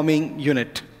forming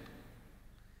unit.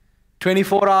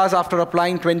 24 hours after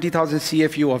applying 20,000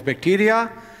 CFU of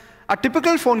bacteria, a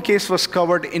typical phone case was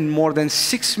covered in more than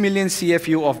 6 million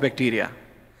CFU of bacteria.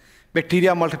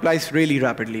 Bacteria multiplies really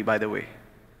rapidly, by the way.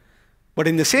 But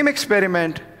in the same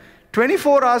experiment,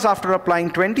 24 hours after applying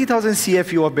 20,000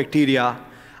 CFU of bacteria,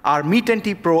 our Meet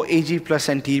NT Pro Ag+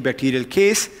 antibacterial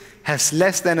case has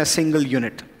less than a single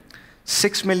unit,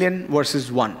 6 million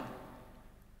versus 1.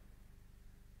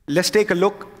 Let's take a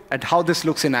look at how this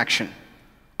looks in action.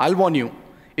 I'll warn you,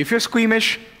 if you're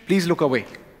squeamish, please look away.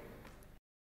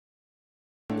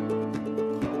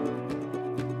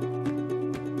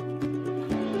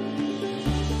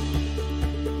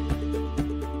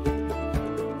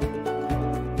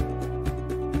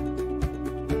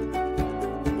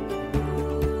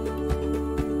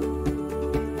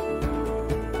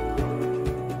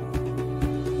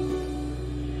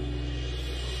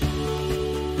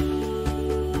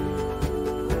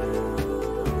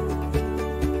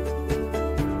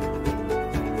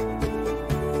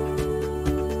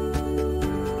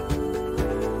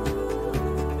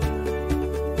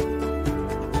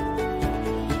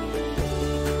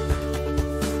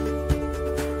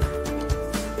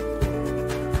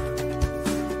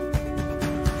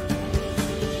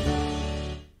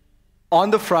 On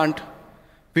the front,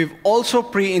 we've also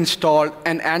pre-installed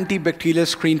an antibacterial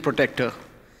screen protector,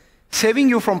 saving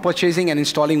you from purchasing and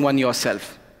installing one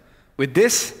yourself. With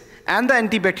this and the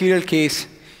antibacterial case,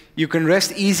 you can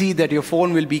rest easy that your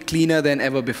phone will be cleaner than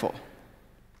ever before.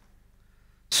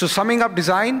 So summing up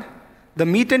design, the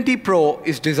Meet NT Pro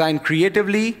is designed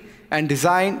creatively and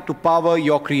designed to power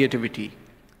your creativity.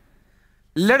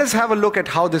 Let us have a look at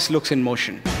how this looks in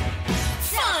motion.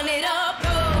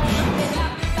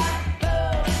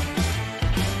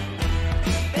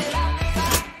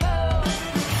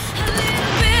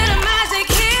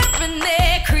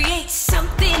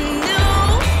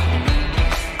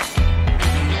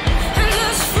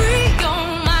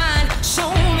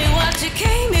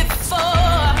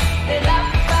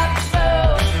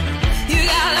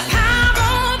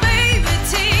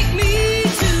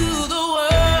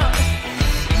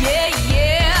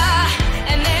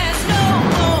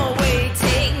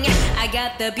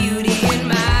 The beauty in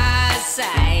my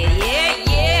sight, yeah,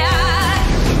 yeah.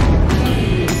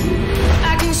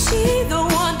 I can see the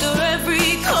wonder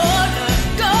every corner,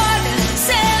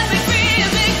 set me free,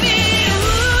 make me,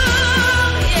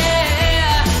 ooh,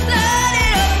 yeah. Light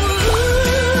it up,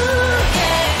 ooh,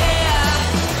 yeah.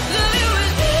 Love you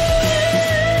with me,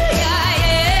 yeah,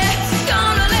 yeah.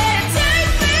 Gonna let it take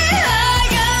me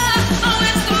higher. Oh,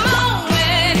 it's the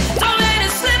moment, don't let it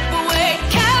slip away.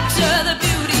 Capture the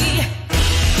beauty.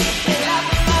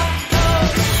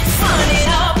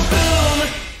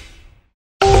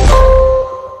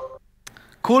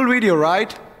 Cool video,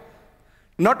 right?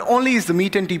 Not only is the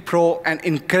Meet NT Pro an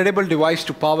incredible device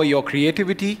to power your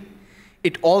creativity,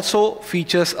 it also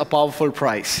features a powerful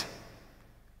price.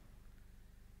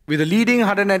 With a leading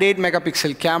 108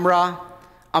 megapixel camera,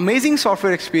 amazing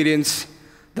software experience,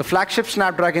 the flagship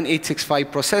Snapdragon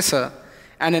 865 processor,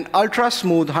 and an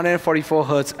ultra-smooth 144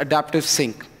 Hz adaptive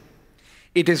sync,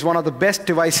 it is one of the best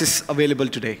devices available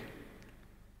today.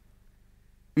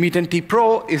 Meet NT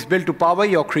Pro is built to power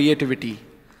your creativity.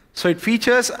 So it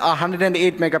features a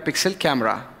 108 megapixel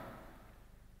camera.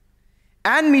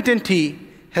 And Meet NT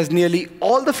has nearly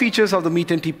all the features of the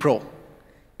Meet NT Pro.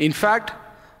 In fact,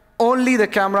 only the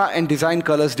camera and design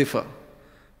colors differ.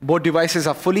 Both devices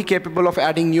are fully capable of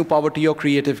adding new power to your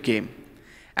creative game.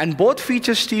 And both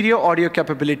feature stereo audio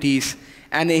capabilities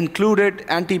and included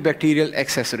antibacterial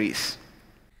accessories.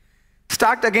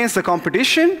 Stacked against the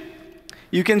competition,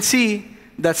 you can see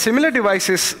that similar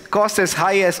devices cost as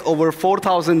high as over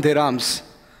 4,000 dirhams.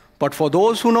 But for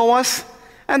those who know us,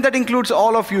 and that includes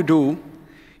all of you do,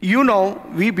 you know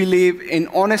we believe in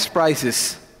honest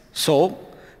prices. So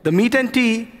the Meet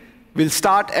NT will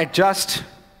start at just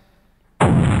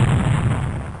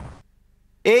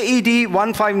AED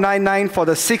 1599 for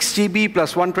the 6 GB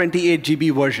plus 128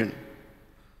 GB version.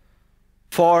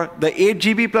 For the 8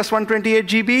 GB plus 128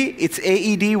 GB, it's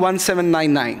AED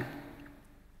 1799.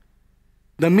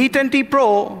 The Meet NT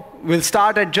Pro will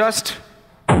start at just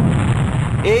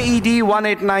AED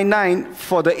 1899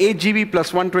 for the 8GB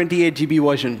plus 128GB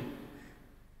version.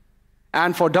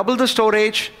 And for double the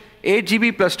storage,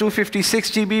 8GB plus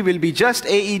 256GB will be just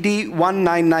AED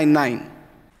 1999.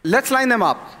 Let's line them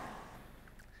up.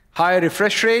 Higher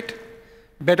refresh rate,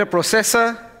 better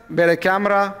processor, better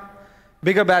camera,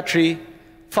 bigger battery,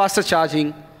 faster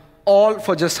charging, all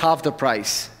for just half the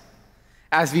price.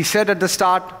 As we said at the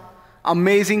start,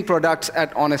 amazing products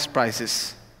at honest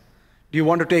prices. Do you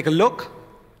want to take a look?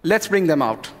 Let's bring them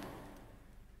out.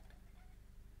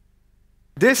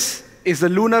 This is the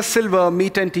Lunar Silver Mi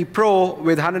 10T Pro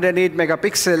with 108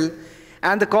 megapixel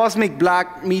and the Cosmic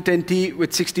Black Mi 10T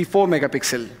with 64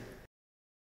 megapixel.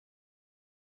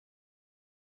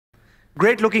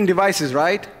 Great looking devices,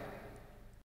 right?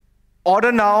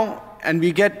 Order now and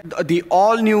we get the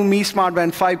all-new Mi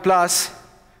Smartband 5 Plus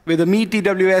with the Mi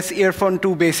TWS Earphone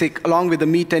 2 Basic along with the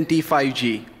Mi 10T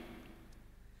 5G.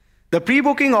 The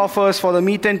pre-booking offers for the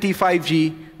Mi 10T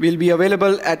 5G will be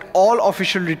available at all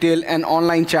official retail and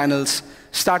online channels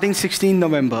starting 16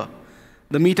 November.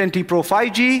 The Mi 10T Pro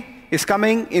 5G is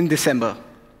coming in December.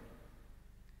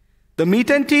 The Mi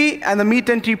 10T and the Mi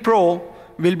 10T Pro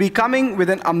will be coming with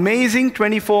an amazing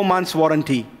 24 months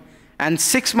warranty and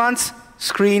 6 months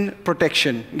screen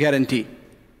protection guarantee.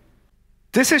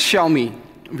 This is Xiaomi.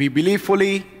 We believe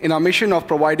fully in our mission of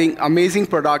providing amazing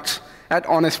products at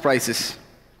honest prices.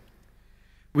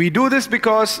 We do this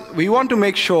because we want to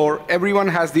make sure everyone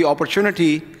has the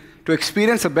opportunity to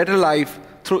experience a better life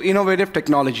through innovative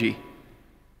technology.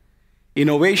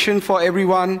 Innovation for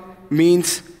everyone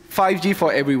means 5G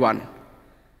for everyone.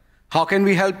 How can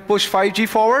we help push 5G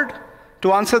forward?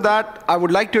 To answer that, I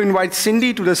would like to invite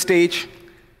Cindy to the stage.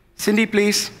 Cindy,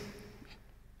 please.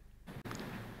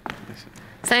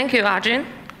 Thank you, Arjun.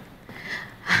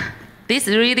 This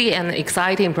is really an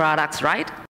exciting product, right?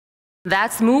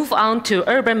 Let's move on to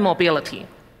urban mobility.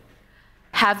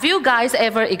 Have you guys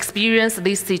ever experienced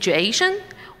this situation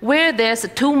where there's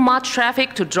too much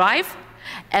traffic to drive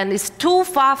and it's too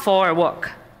far for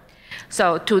work?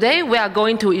 So today we are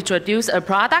going to introduce a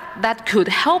product that could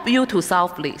help you to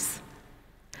solve this.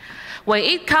 When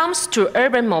it comes to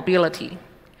urban mobility,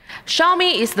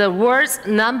 Xiaomi is the world's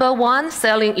 #1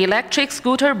 selling electric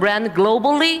scooter brand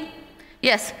globally.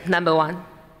 Yes, #1.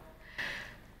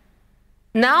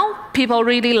 Now, people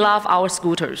really love our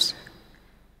scooters.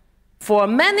 For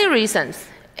many reasons.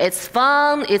 It's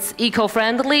fun, it's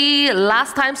eco-friendly,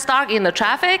 last time stuck in the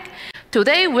traffic.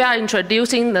 Today, we are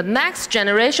introducing the next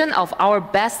generation of our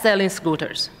best-selling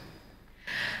scooters.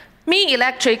 Mi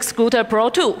Electric Scooter Pro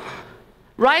 2.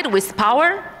 Ride with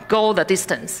power, go the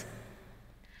distance.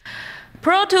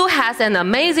 Pro 2 has an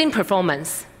amazing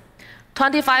performance.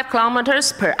 25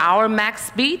 kilometers per hour max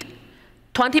speed,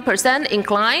 20%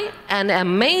 incline, and an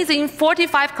amazing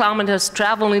 45 kilometers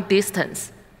traveling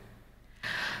distance.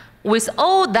 With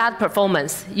all that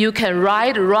performance, you can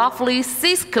ride roughly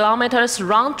 6 kilometers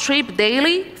round trip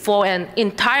daily for an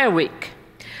entire week.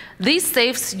 This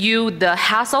saves you the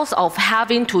hassles of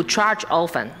having to charge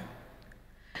often.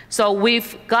 So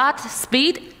we've got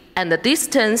speed and the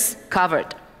distance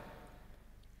covered.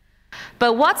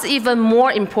 But what's even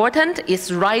more important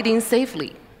is riding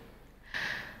safely.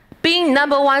 Being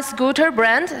 #1 scooter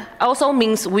brand also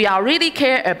means we really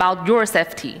care about your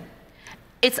safety.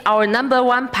 It's our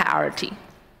 #1 priority.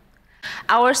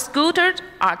 Our scooters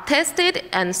are tested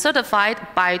and certified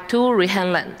by TÜV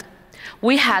Rheinland.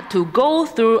 We had to go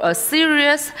through a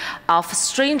series of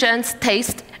stringent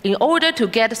tests in order to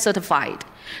get certified,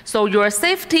 so your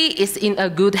safety is in a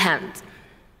good hand.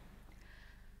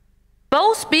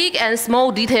 Both big and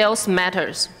small details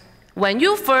matters. When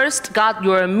you first got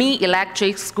your Mi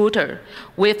Electric scooter,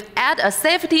 we've added a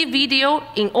safety video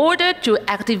in order to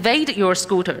activate your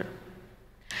scooter.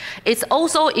 It's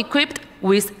also equipped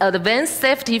with advanced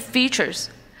safety features,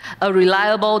 a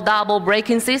reliable double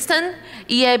braking system,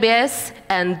 EABS,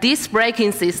 and disc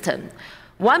braking system,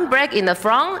 one brake in the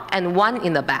front and one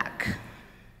in the back.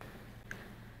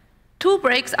 2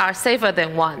 brakes are safer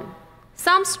than 1.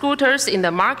 Some scooters in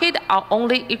the market are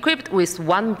only equipped with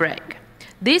 1 brake.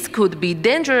 This could be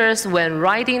dangerous when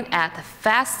riding at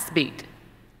fast speed.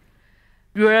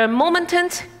 Your momentum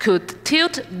could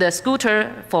tilt the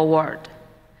scooter forward.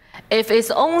 If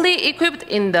it's only equipped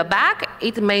in the back,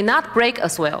 it may not brake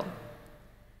as well.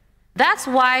 That's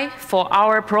why for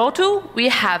our Pro 2, we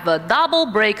have a double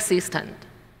brake system.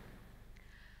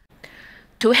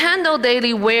 To handle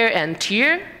daily wear and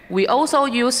tear, we also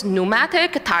use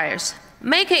pneumatic tires,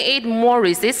 making it more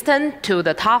resistant to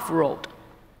the tough road.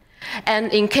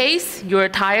 And in case your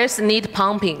tires need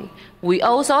pumping, we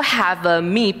also have a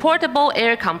Mi portable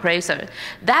air compressor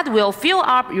that will fill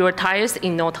up your tires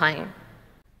in no time.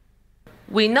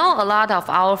 We know a lot of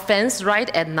our fans ride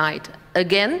at night.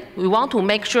 Again, we want to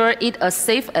make sure it's as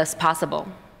safe as possible.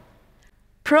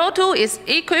 Pro 2 is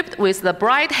equipped with the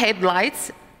bright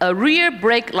headlights, a rear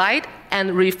brake light,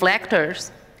 and reflectors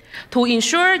to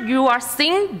ensure you are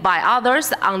seen by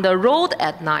others on the road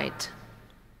at night.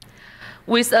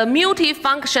 With a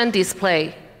multi-function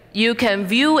display, you can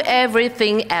view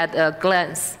everything at a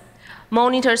glance.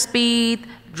 Monitor speed,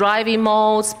 driving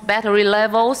modes, battery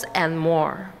levels, and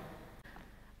more.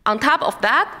 On top of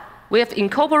that, we have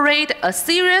incorporated a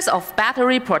series of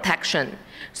battery protection,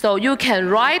 so you can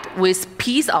ride with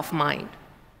peace of mind.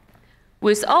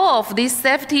 With all of this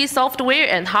safety software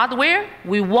and hardware,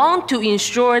 we want to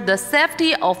ensure the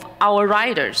safety of our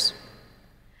riders.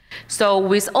 So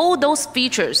with all those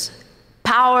features,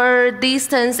 power,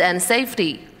 distance, and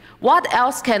safety, what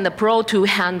else can the Pro 2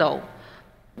 handle?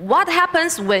 What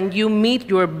happens when you meet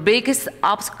your biggest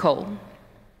obstacle?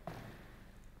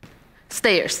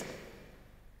 Stairs.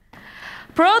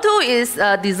 Pro 2 is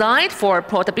designed for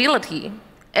portability.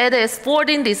 Its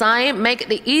folding design makes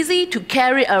it easy to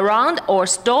carry around or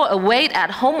store away at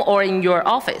home or in your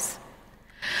office.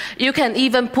 You can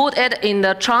even put it in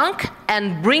the trunk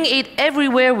and bring it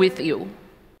everywhere with you.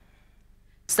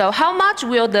 So how much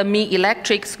will the Mi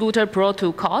Electric Scooter Pro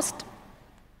 2 cost?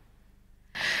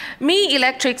 Mi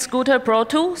Electric Scooter Pro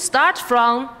 2 starts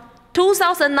from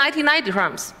 2,099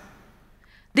 dirhams.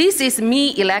 This is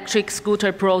Mi Electric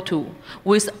Scooter Pro 2.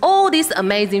 With all these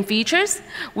amazing features,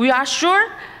 we are sure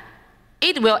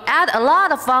it will add a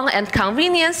lot of fun and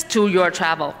convenience to your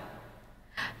travel.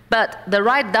 But the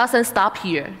ride doesn't stop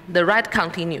here. The ride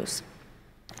continues.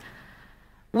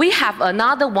 We have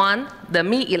another one, the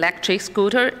Mi Electric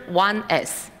Scooter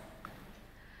 1S.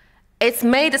 It's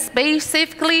made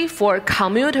specifically for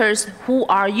commuters who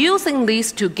are using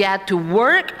this to get to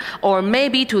work or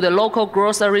maybe to the local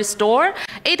grocery store.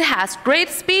 It has great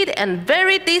speed and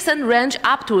very decent range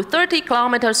up to 30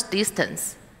 kilometers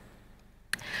distance.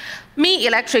 Mi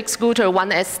Electric Scooter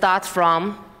 1S starts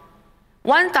from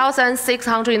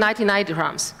 1,699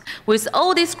 dirhams. With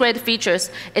all these great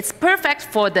features, it's perfect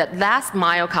for the last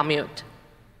mile commute.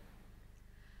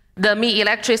 The Mi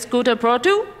Electric Scooter Pro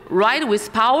 2, ride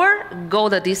with power, go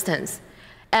the distance.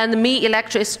 And Mi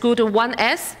Electric Scooter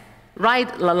 1S,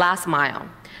 ride the last mile.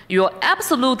 You'll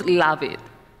absolutely love it.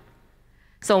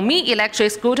 So Mi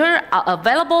Electric Scooter are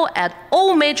available at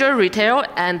all major retail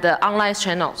and online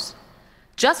channels.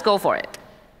 Just go for it.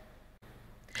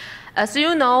 As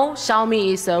you know,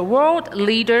 Xiaomi is a world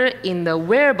leader in the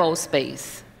wearable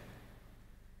space.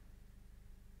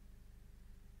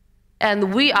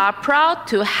 And we are proud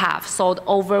to have sold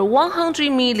over 100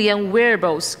 million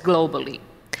wearables globally.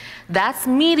 That's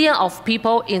millions of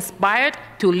people inspired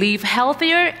to live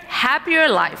healthier, happier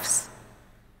lives.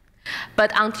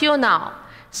 But until now,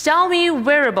 Xiaomi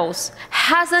wearables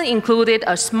hasn't included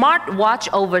a smartwatch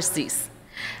overseas.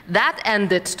 That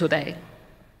ended today.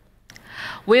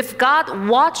 We've got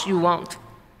what you want.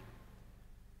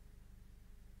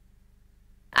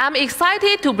 I'm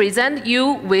excited to present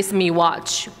you with Mi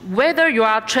Watch. Whether you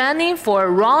are training for a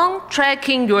run,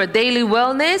 tracking your daily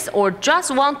wellness, or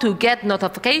just want to get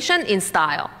notification in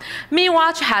style, Mi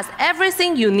Watch has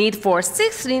everything you need for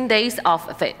 16 days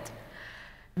of fit.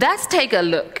 Let's take a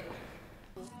look.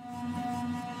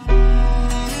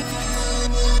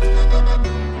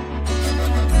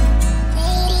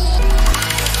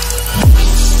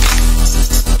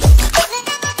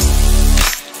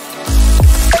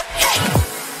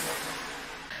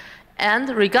 And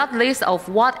regardless of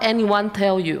what anyone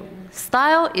tells you,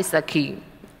 style is the key.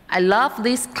 I love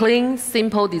this clean,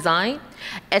 simple design.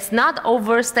 It's not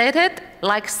overstated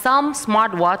like some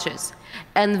smartwatches,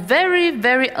 and very,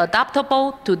 very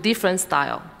adaptable to different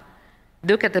styles.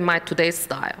 Look at my today's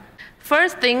style.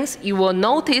 First things, you will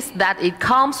notice that it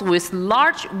comes with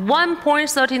large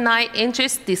 1.39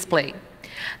 inches display.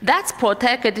 That's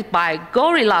protected by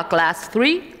Gorilla Glass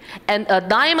 3 and a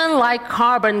diamond-like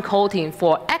carbon coating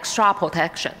for extra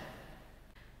protection.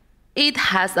 It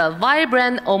has a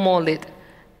vibrant AMOLED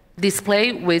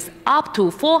display with up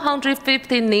to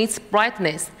 450 nits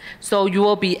brightness, so you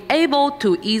will be able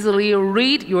to easily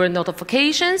read your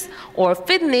notifications or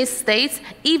fitness states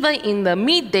even in the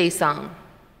midday sun.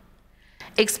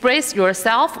 Express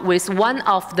yourself with one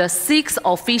of the 6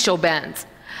 official bands.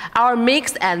 Our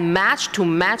mix and match to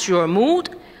match your mood.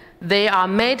 They are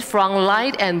made from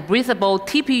light and breathable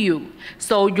TPU,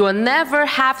 so you'll never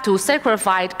have to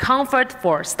sacrifice comfort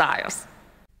for styles.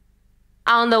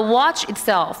 On the watch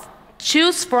itself,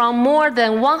 choose from more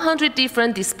than 100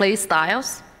 different display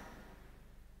styles,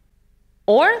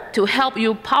 or to help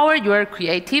you power your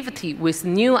creativity with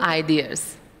new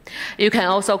ideas. You can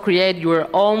also create your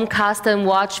own custom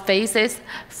watch faces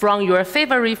from your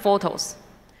favorite photos.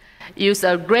 Use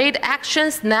a great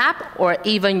action snap or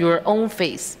even your own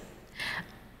face.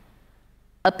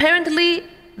 Apparently,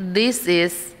 this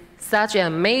is such an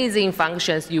amazing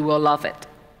function, you will love it.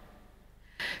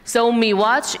 So Mi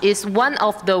Watch is one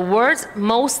of the world's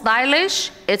most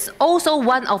stylish. It's also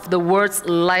one of the world's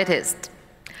lightest.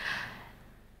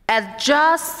 At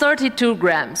just 32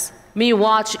 grams, Mi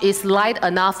Watch is light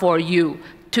enough for you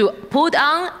to put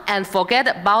on and forget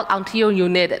about until you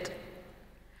need it.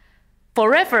 For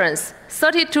reference,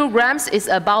 32 grams is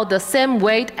about the same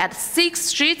weight as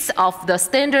 6 sheets of the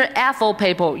standard A4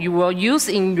 paper you will use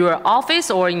in your office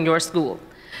or in your school.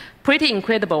 Pretty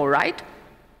incredible, right?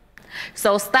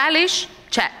 So stylish,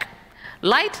 check.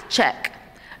 Light, check.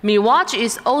 Mi Watch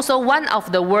is also one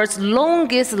of the world's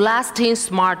longest lasting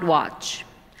smartwatch.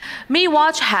 Mi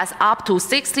Watch has up to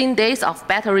 16 days of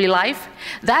battery life.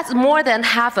 That's more than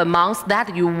half a month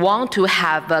that you want to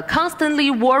have constantly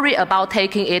worry about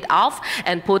taking it off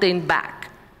and putting it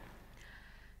back.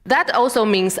 That also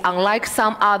means, unlike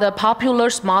some other popular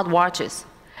smartwatches,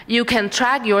 you can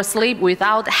track your sleep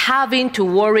without having to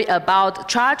worry about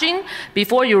charging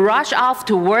before you rush off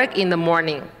to work in the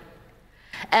morning.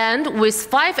 And with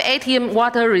 5 ATM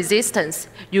water resistance,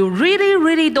 you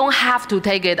really don't have to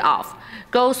take it off.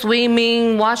 Go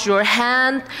swimming, wash your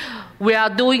hand. We are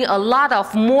doing a lot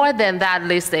of more than that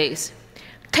these days.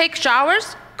 Take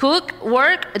showers, cook,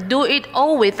 work, do it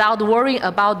all without worrying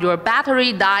about your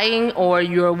battery dying or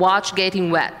your watch getting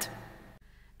wet.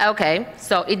 Okay,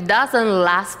 so it doesn't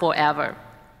last forever.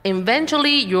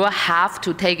 Eventually, you'll have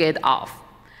to take it off.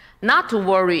 Not to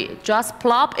worry, just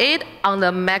plop it on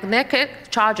the magnetic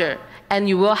charger and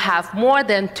you will have more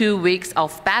than 2 weeks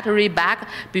of battery back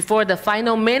before the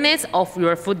final minutes of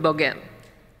your football game.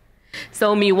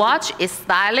 So Mi Watch is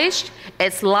stylish,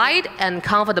 it's light and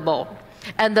comfortable,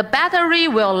 and the battery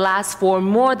will last for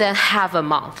more than half a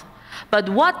month. But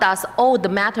what does all that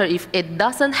matter if it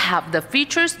doesn't have the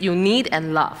features you need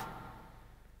and love?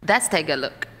 Let's take a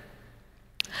look.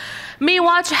 Mi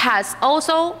Watch has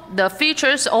also the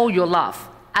features all you love.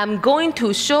 I'm going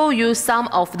to show you some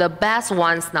of the best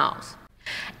ones now.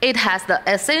 It has the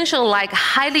essential like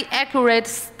highly accurate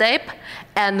step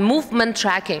and movement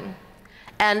tracking.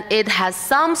 And it has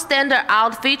some standard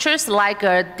out features like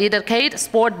a dedicated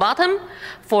sport button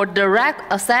for direct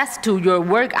access to your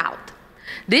workout.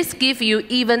 This gives you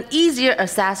even easier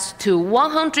access to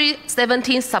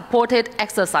 117 supported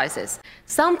exercises,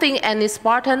 something any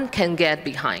Spartan can get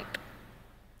behind.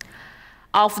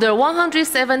 Of the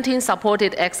 117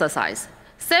 supported exercises,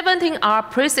 17 are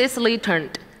precisely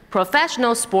turned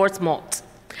professional sports modes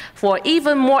for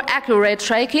even more accurate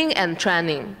tracking and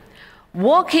training.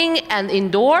 Walking and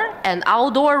indoor and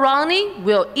outdoor running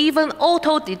will even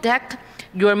auto-detect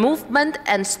your movement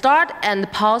and start and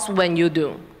pause when you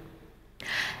do.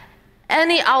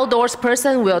 Any outdoors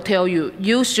person will tell you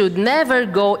you should never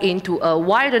go into a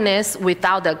wilderness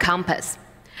without a compass.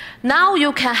 Now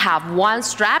you can have one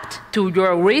strapped to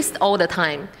your wrist all the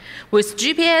time, with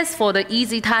GPS for the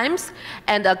easy times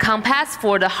and a compass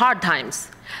for the hard times.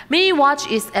 Mi Watch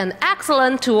is an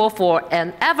excellent tool for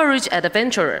an average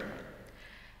adventurer.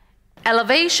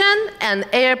 Elevation and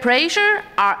air pressure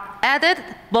are added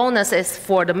bonuses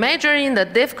for measuring the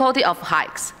difficulty of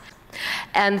hikes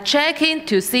and checking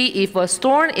to see if a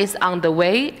storm is on the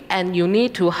way and you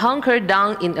need to hunker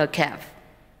down in a cave.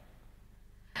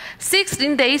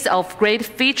 16 days of great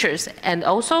features and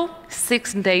also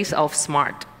 6 days of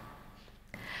smart.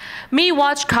 Mi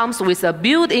Watch comes with a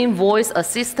built-in voice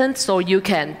assistant so you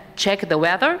can check the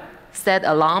weather, set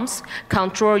alarms,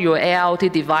 control your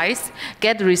IoT device,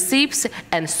 get receipts,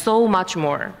 and so much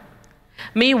more.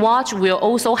 Mi Watch will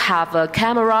also have a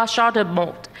camera shutter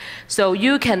mode, so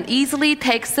you can easily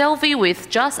take selfie with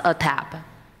just a tap.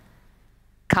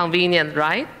 Convenient,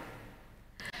 right?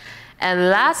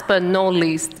 And last but not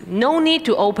least, no need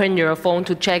to open your phone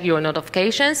to check your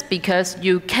notifications because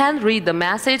you can't read the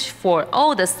message for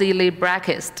all the silly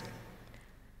brackets.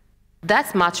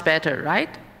 That's much better, right?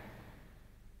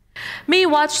 Mi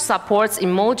Watch supports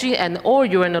emoji and all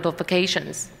your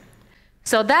notifications.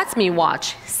 So that's Mi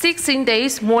Watch. 16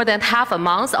 days, more than half a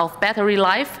month of battery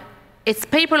life. It's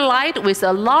paper light with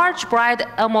a large bright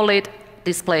AMOLED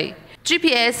display.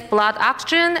 GPS, blood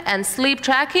oxygen, and sleep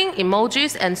tracking,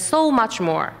 emojis, and so much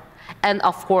more. And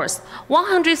of course,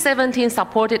 117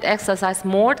 supported exercise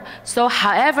mode, so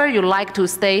however you like to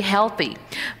stay healthy,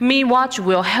 Mi Watch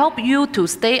will help you to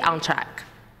stay on track.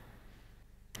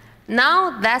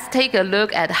 Now let's take a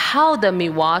look at how the Mi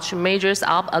Watch measures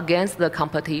up against the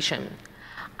competition.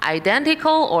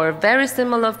 Identical or very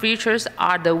similar features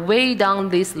are the way down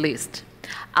this list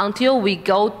until we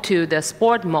go to the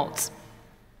sport modes.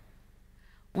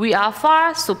 We are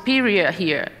far superior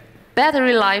here,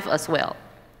 battery life as well.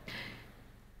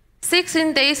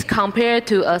 16 days compared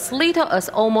to as little as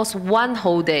almost one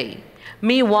whole day.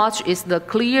 Mi Watch is the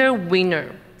clear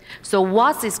winner. So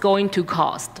what is going to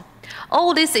cost?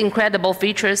 All these incredible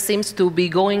features seems to be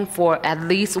going for at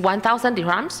least 1,000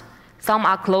 dirhams. Some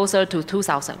are closer to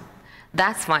 2,000.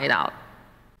 Let's find out.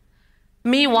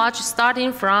 Mi Watch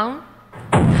starting from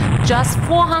just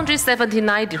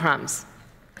 479 dirhams.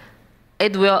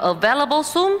 It will available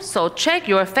soon, so check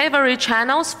your favorite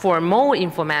channels for more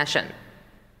information.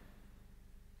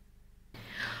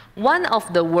 One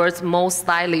of the world's most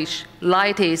stylish,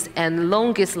 lightest, and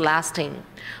longest lasting,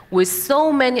 with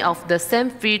so many of the same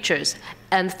features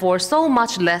and for so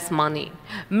much less money,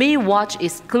 Mi Watch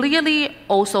is clearly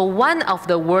also one of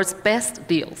the world's best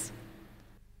deals.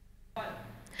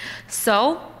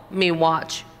 So, Mi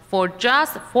Watch, for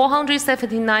just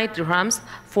 479 dirhams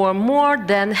for more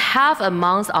than half a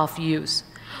month of use,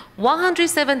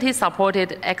 170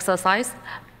 supported exercise,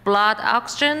 blood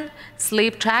oxygen,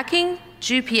 sleep tracking,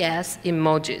 GPS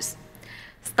emojis,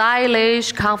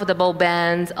 stylish, comfortable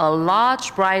bands, a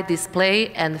large bright display,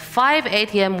 and 5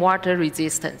 ATM water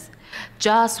resistance.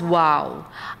 Just wow!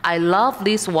 I love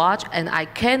this watch and I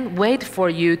can't wait for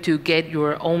you to get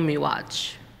your own Mi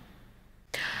Watch.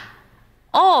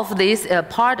 All of this is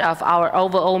part of our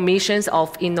overall missions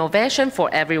of innovation for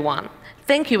everyone.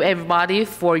 Thank you everybody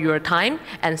for your time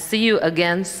and see you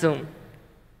again soon.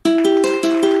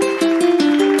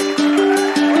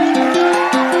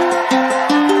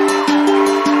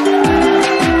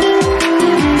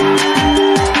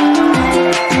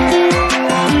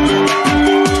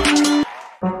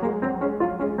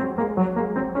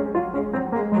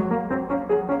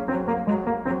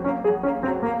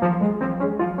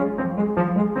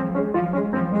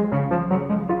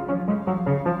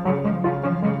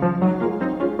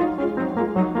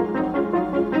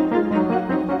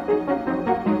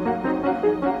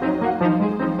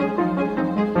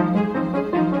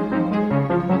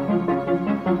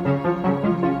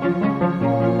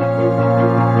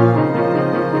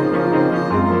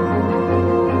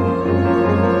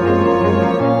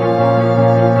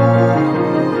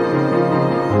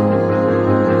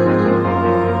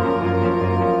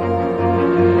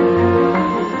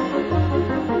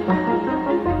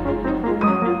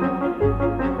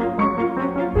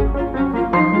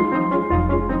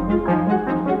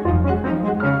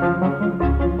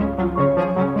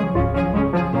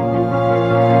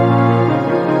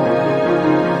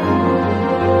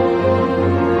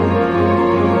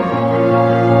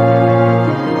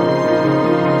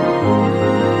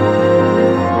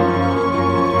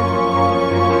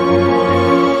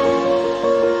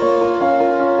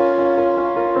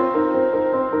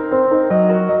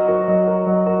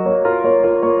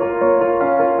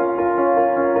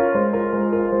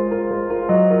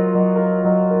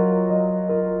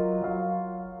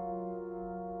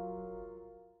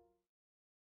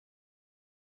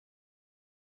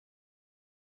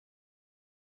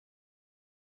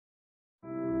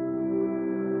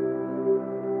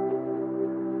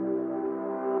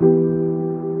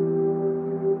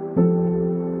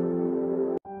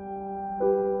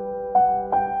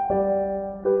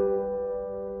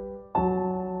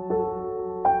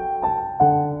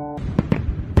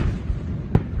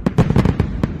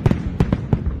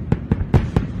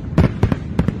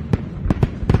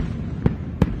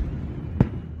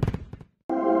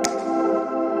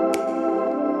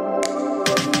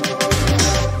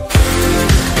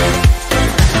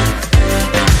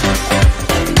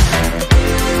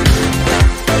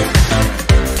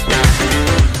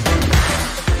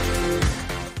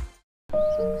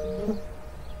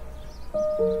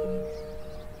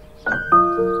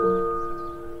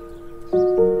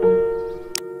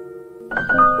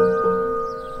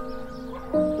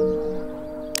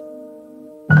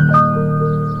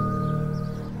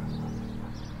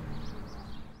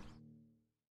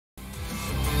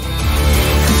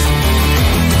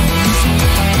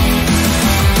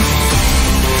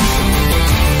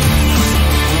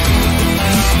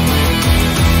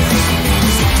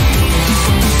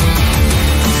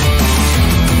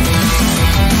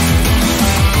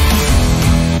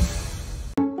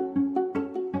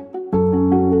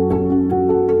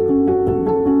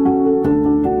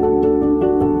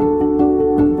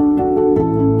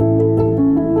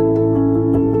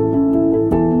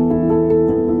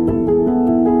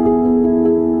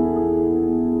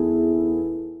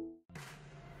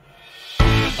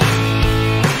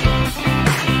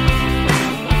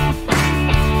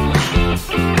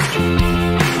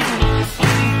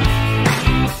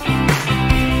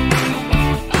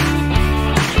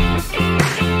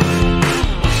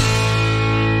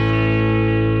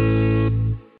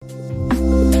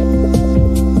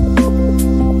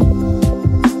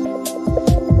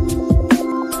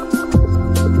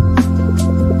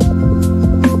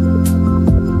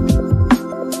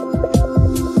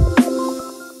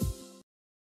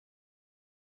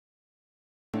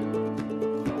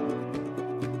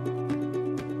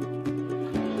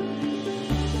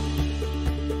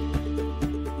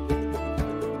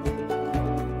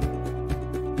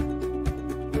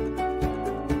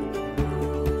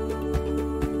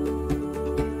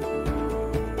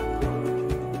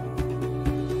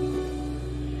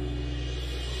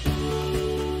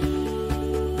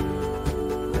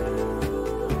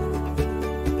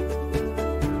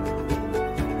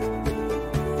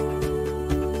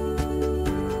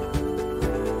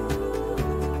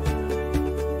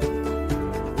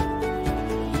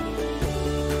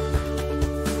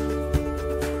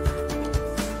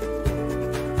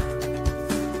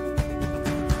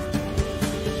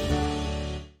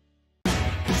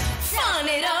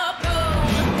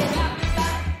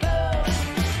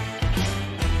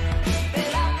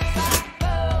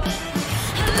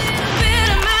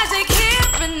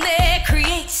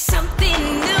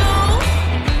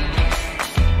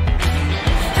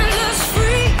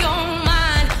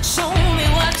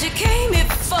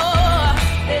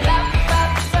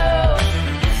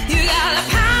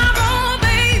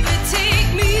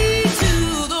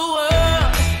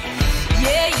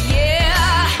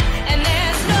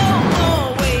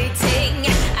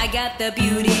 the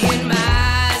beauty